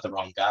think you got the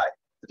wrong guy.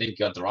 I think you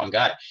got the wrong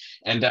guy.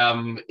 And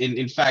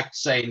in fact,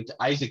 Saint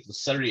Isaac the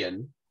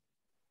Syrian,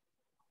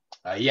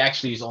 he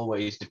actually is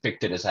always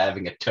depicted as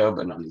having a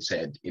turban on his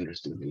head,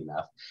 interestingly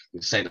enough,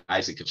 with Saint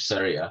Isaac of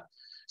Syria.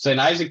 Saint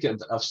Isaac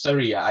of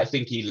Syria, I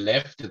think he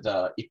left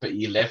the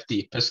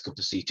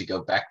episcopacy to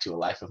go back to a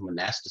life of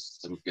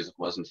monasticism because it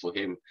wasn't for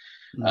him.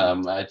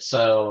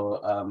 The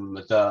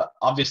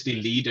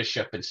obviously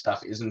leadership and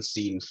stuff isn't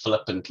seen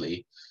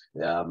flippantly.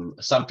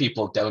 Some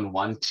people don't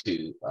want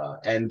to,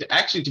 and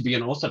actually to be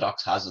an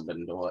Orthodox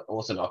husband or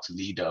Orthodox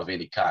leader of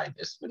any kind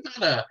is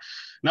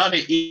not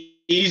an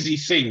easy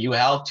thing. You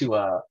held to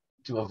a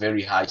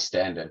very high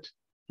standard.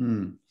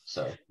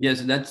 So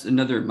yes, that's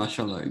another,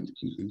 mashallah,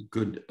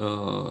 good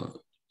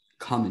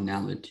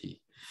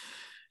commonality.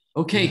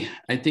 Okay,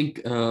 I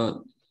think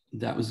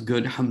that was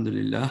good,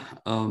 alhamdulillah.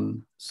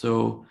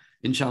 So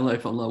inshallah,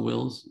 if Allah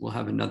wills, we'll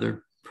have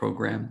another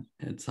program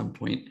at some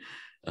point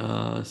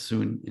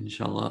soon,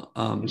 inshallah.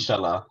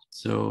 inshallah.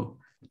 So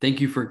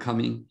thank you for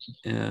coming,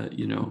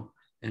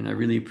 and I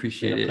really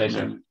appreciate it. Pleasure.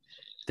 And I'm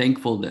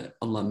thankful that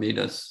Allah made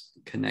us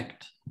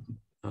connect.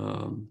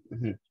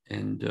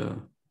 And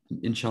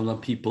inshallah,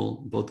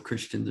 people, both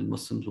Christians and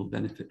Muslims, will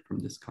benefit from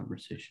this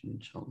conversation,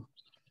 inshallah.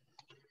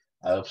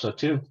 I hope so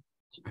too.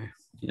 Right.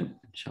 Yep,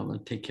 inshallah.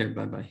 Take care.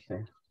 Bye-bye.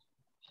 Okay.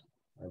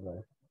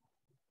 Bye-bye.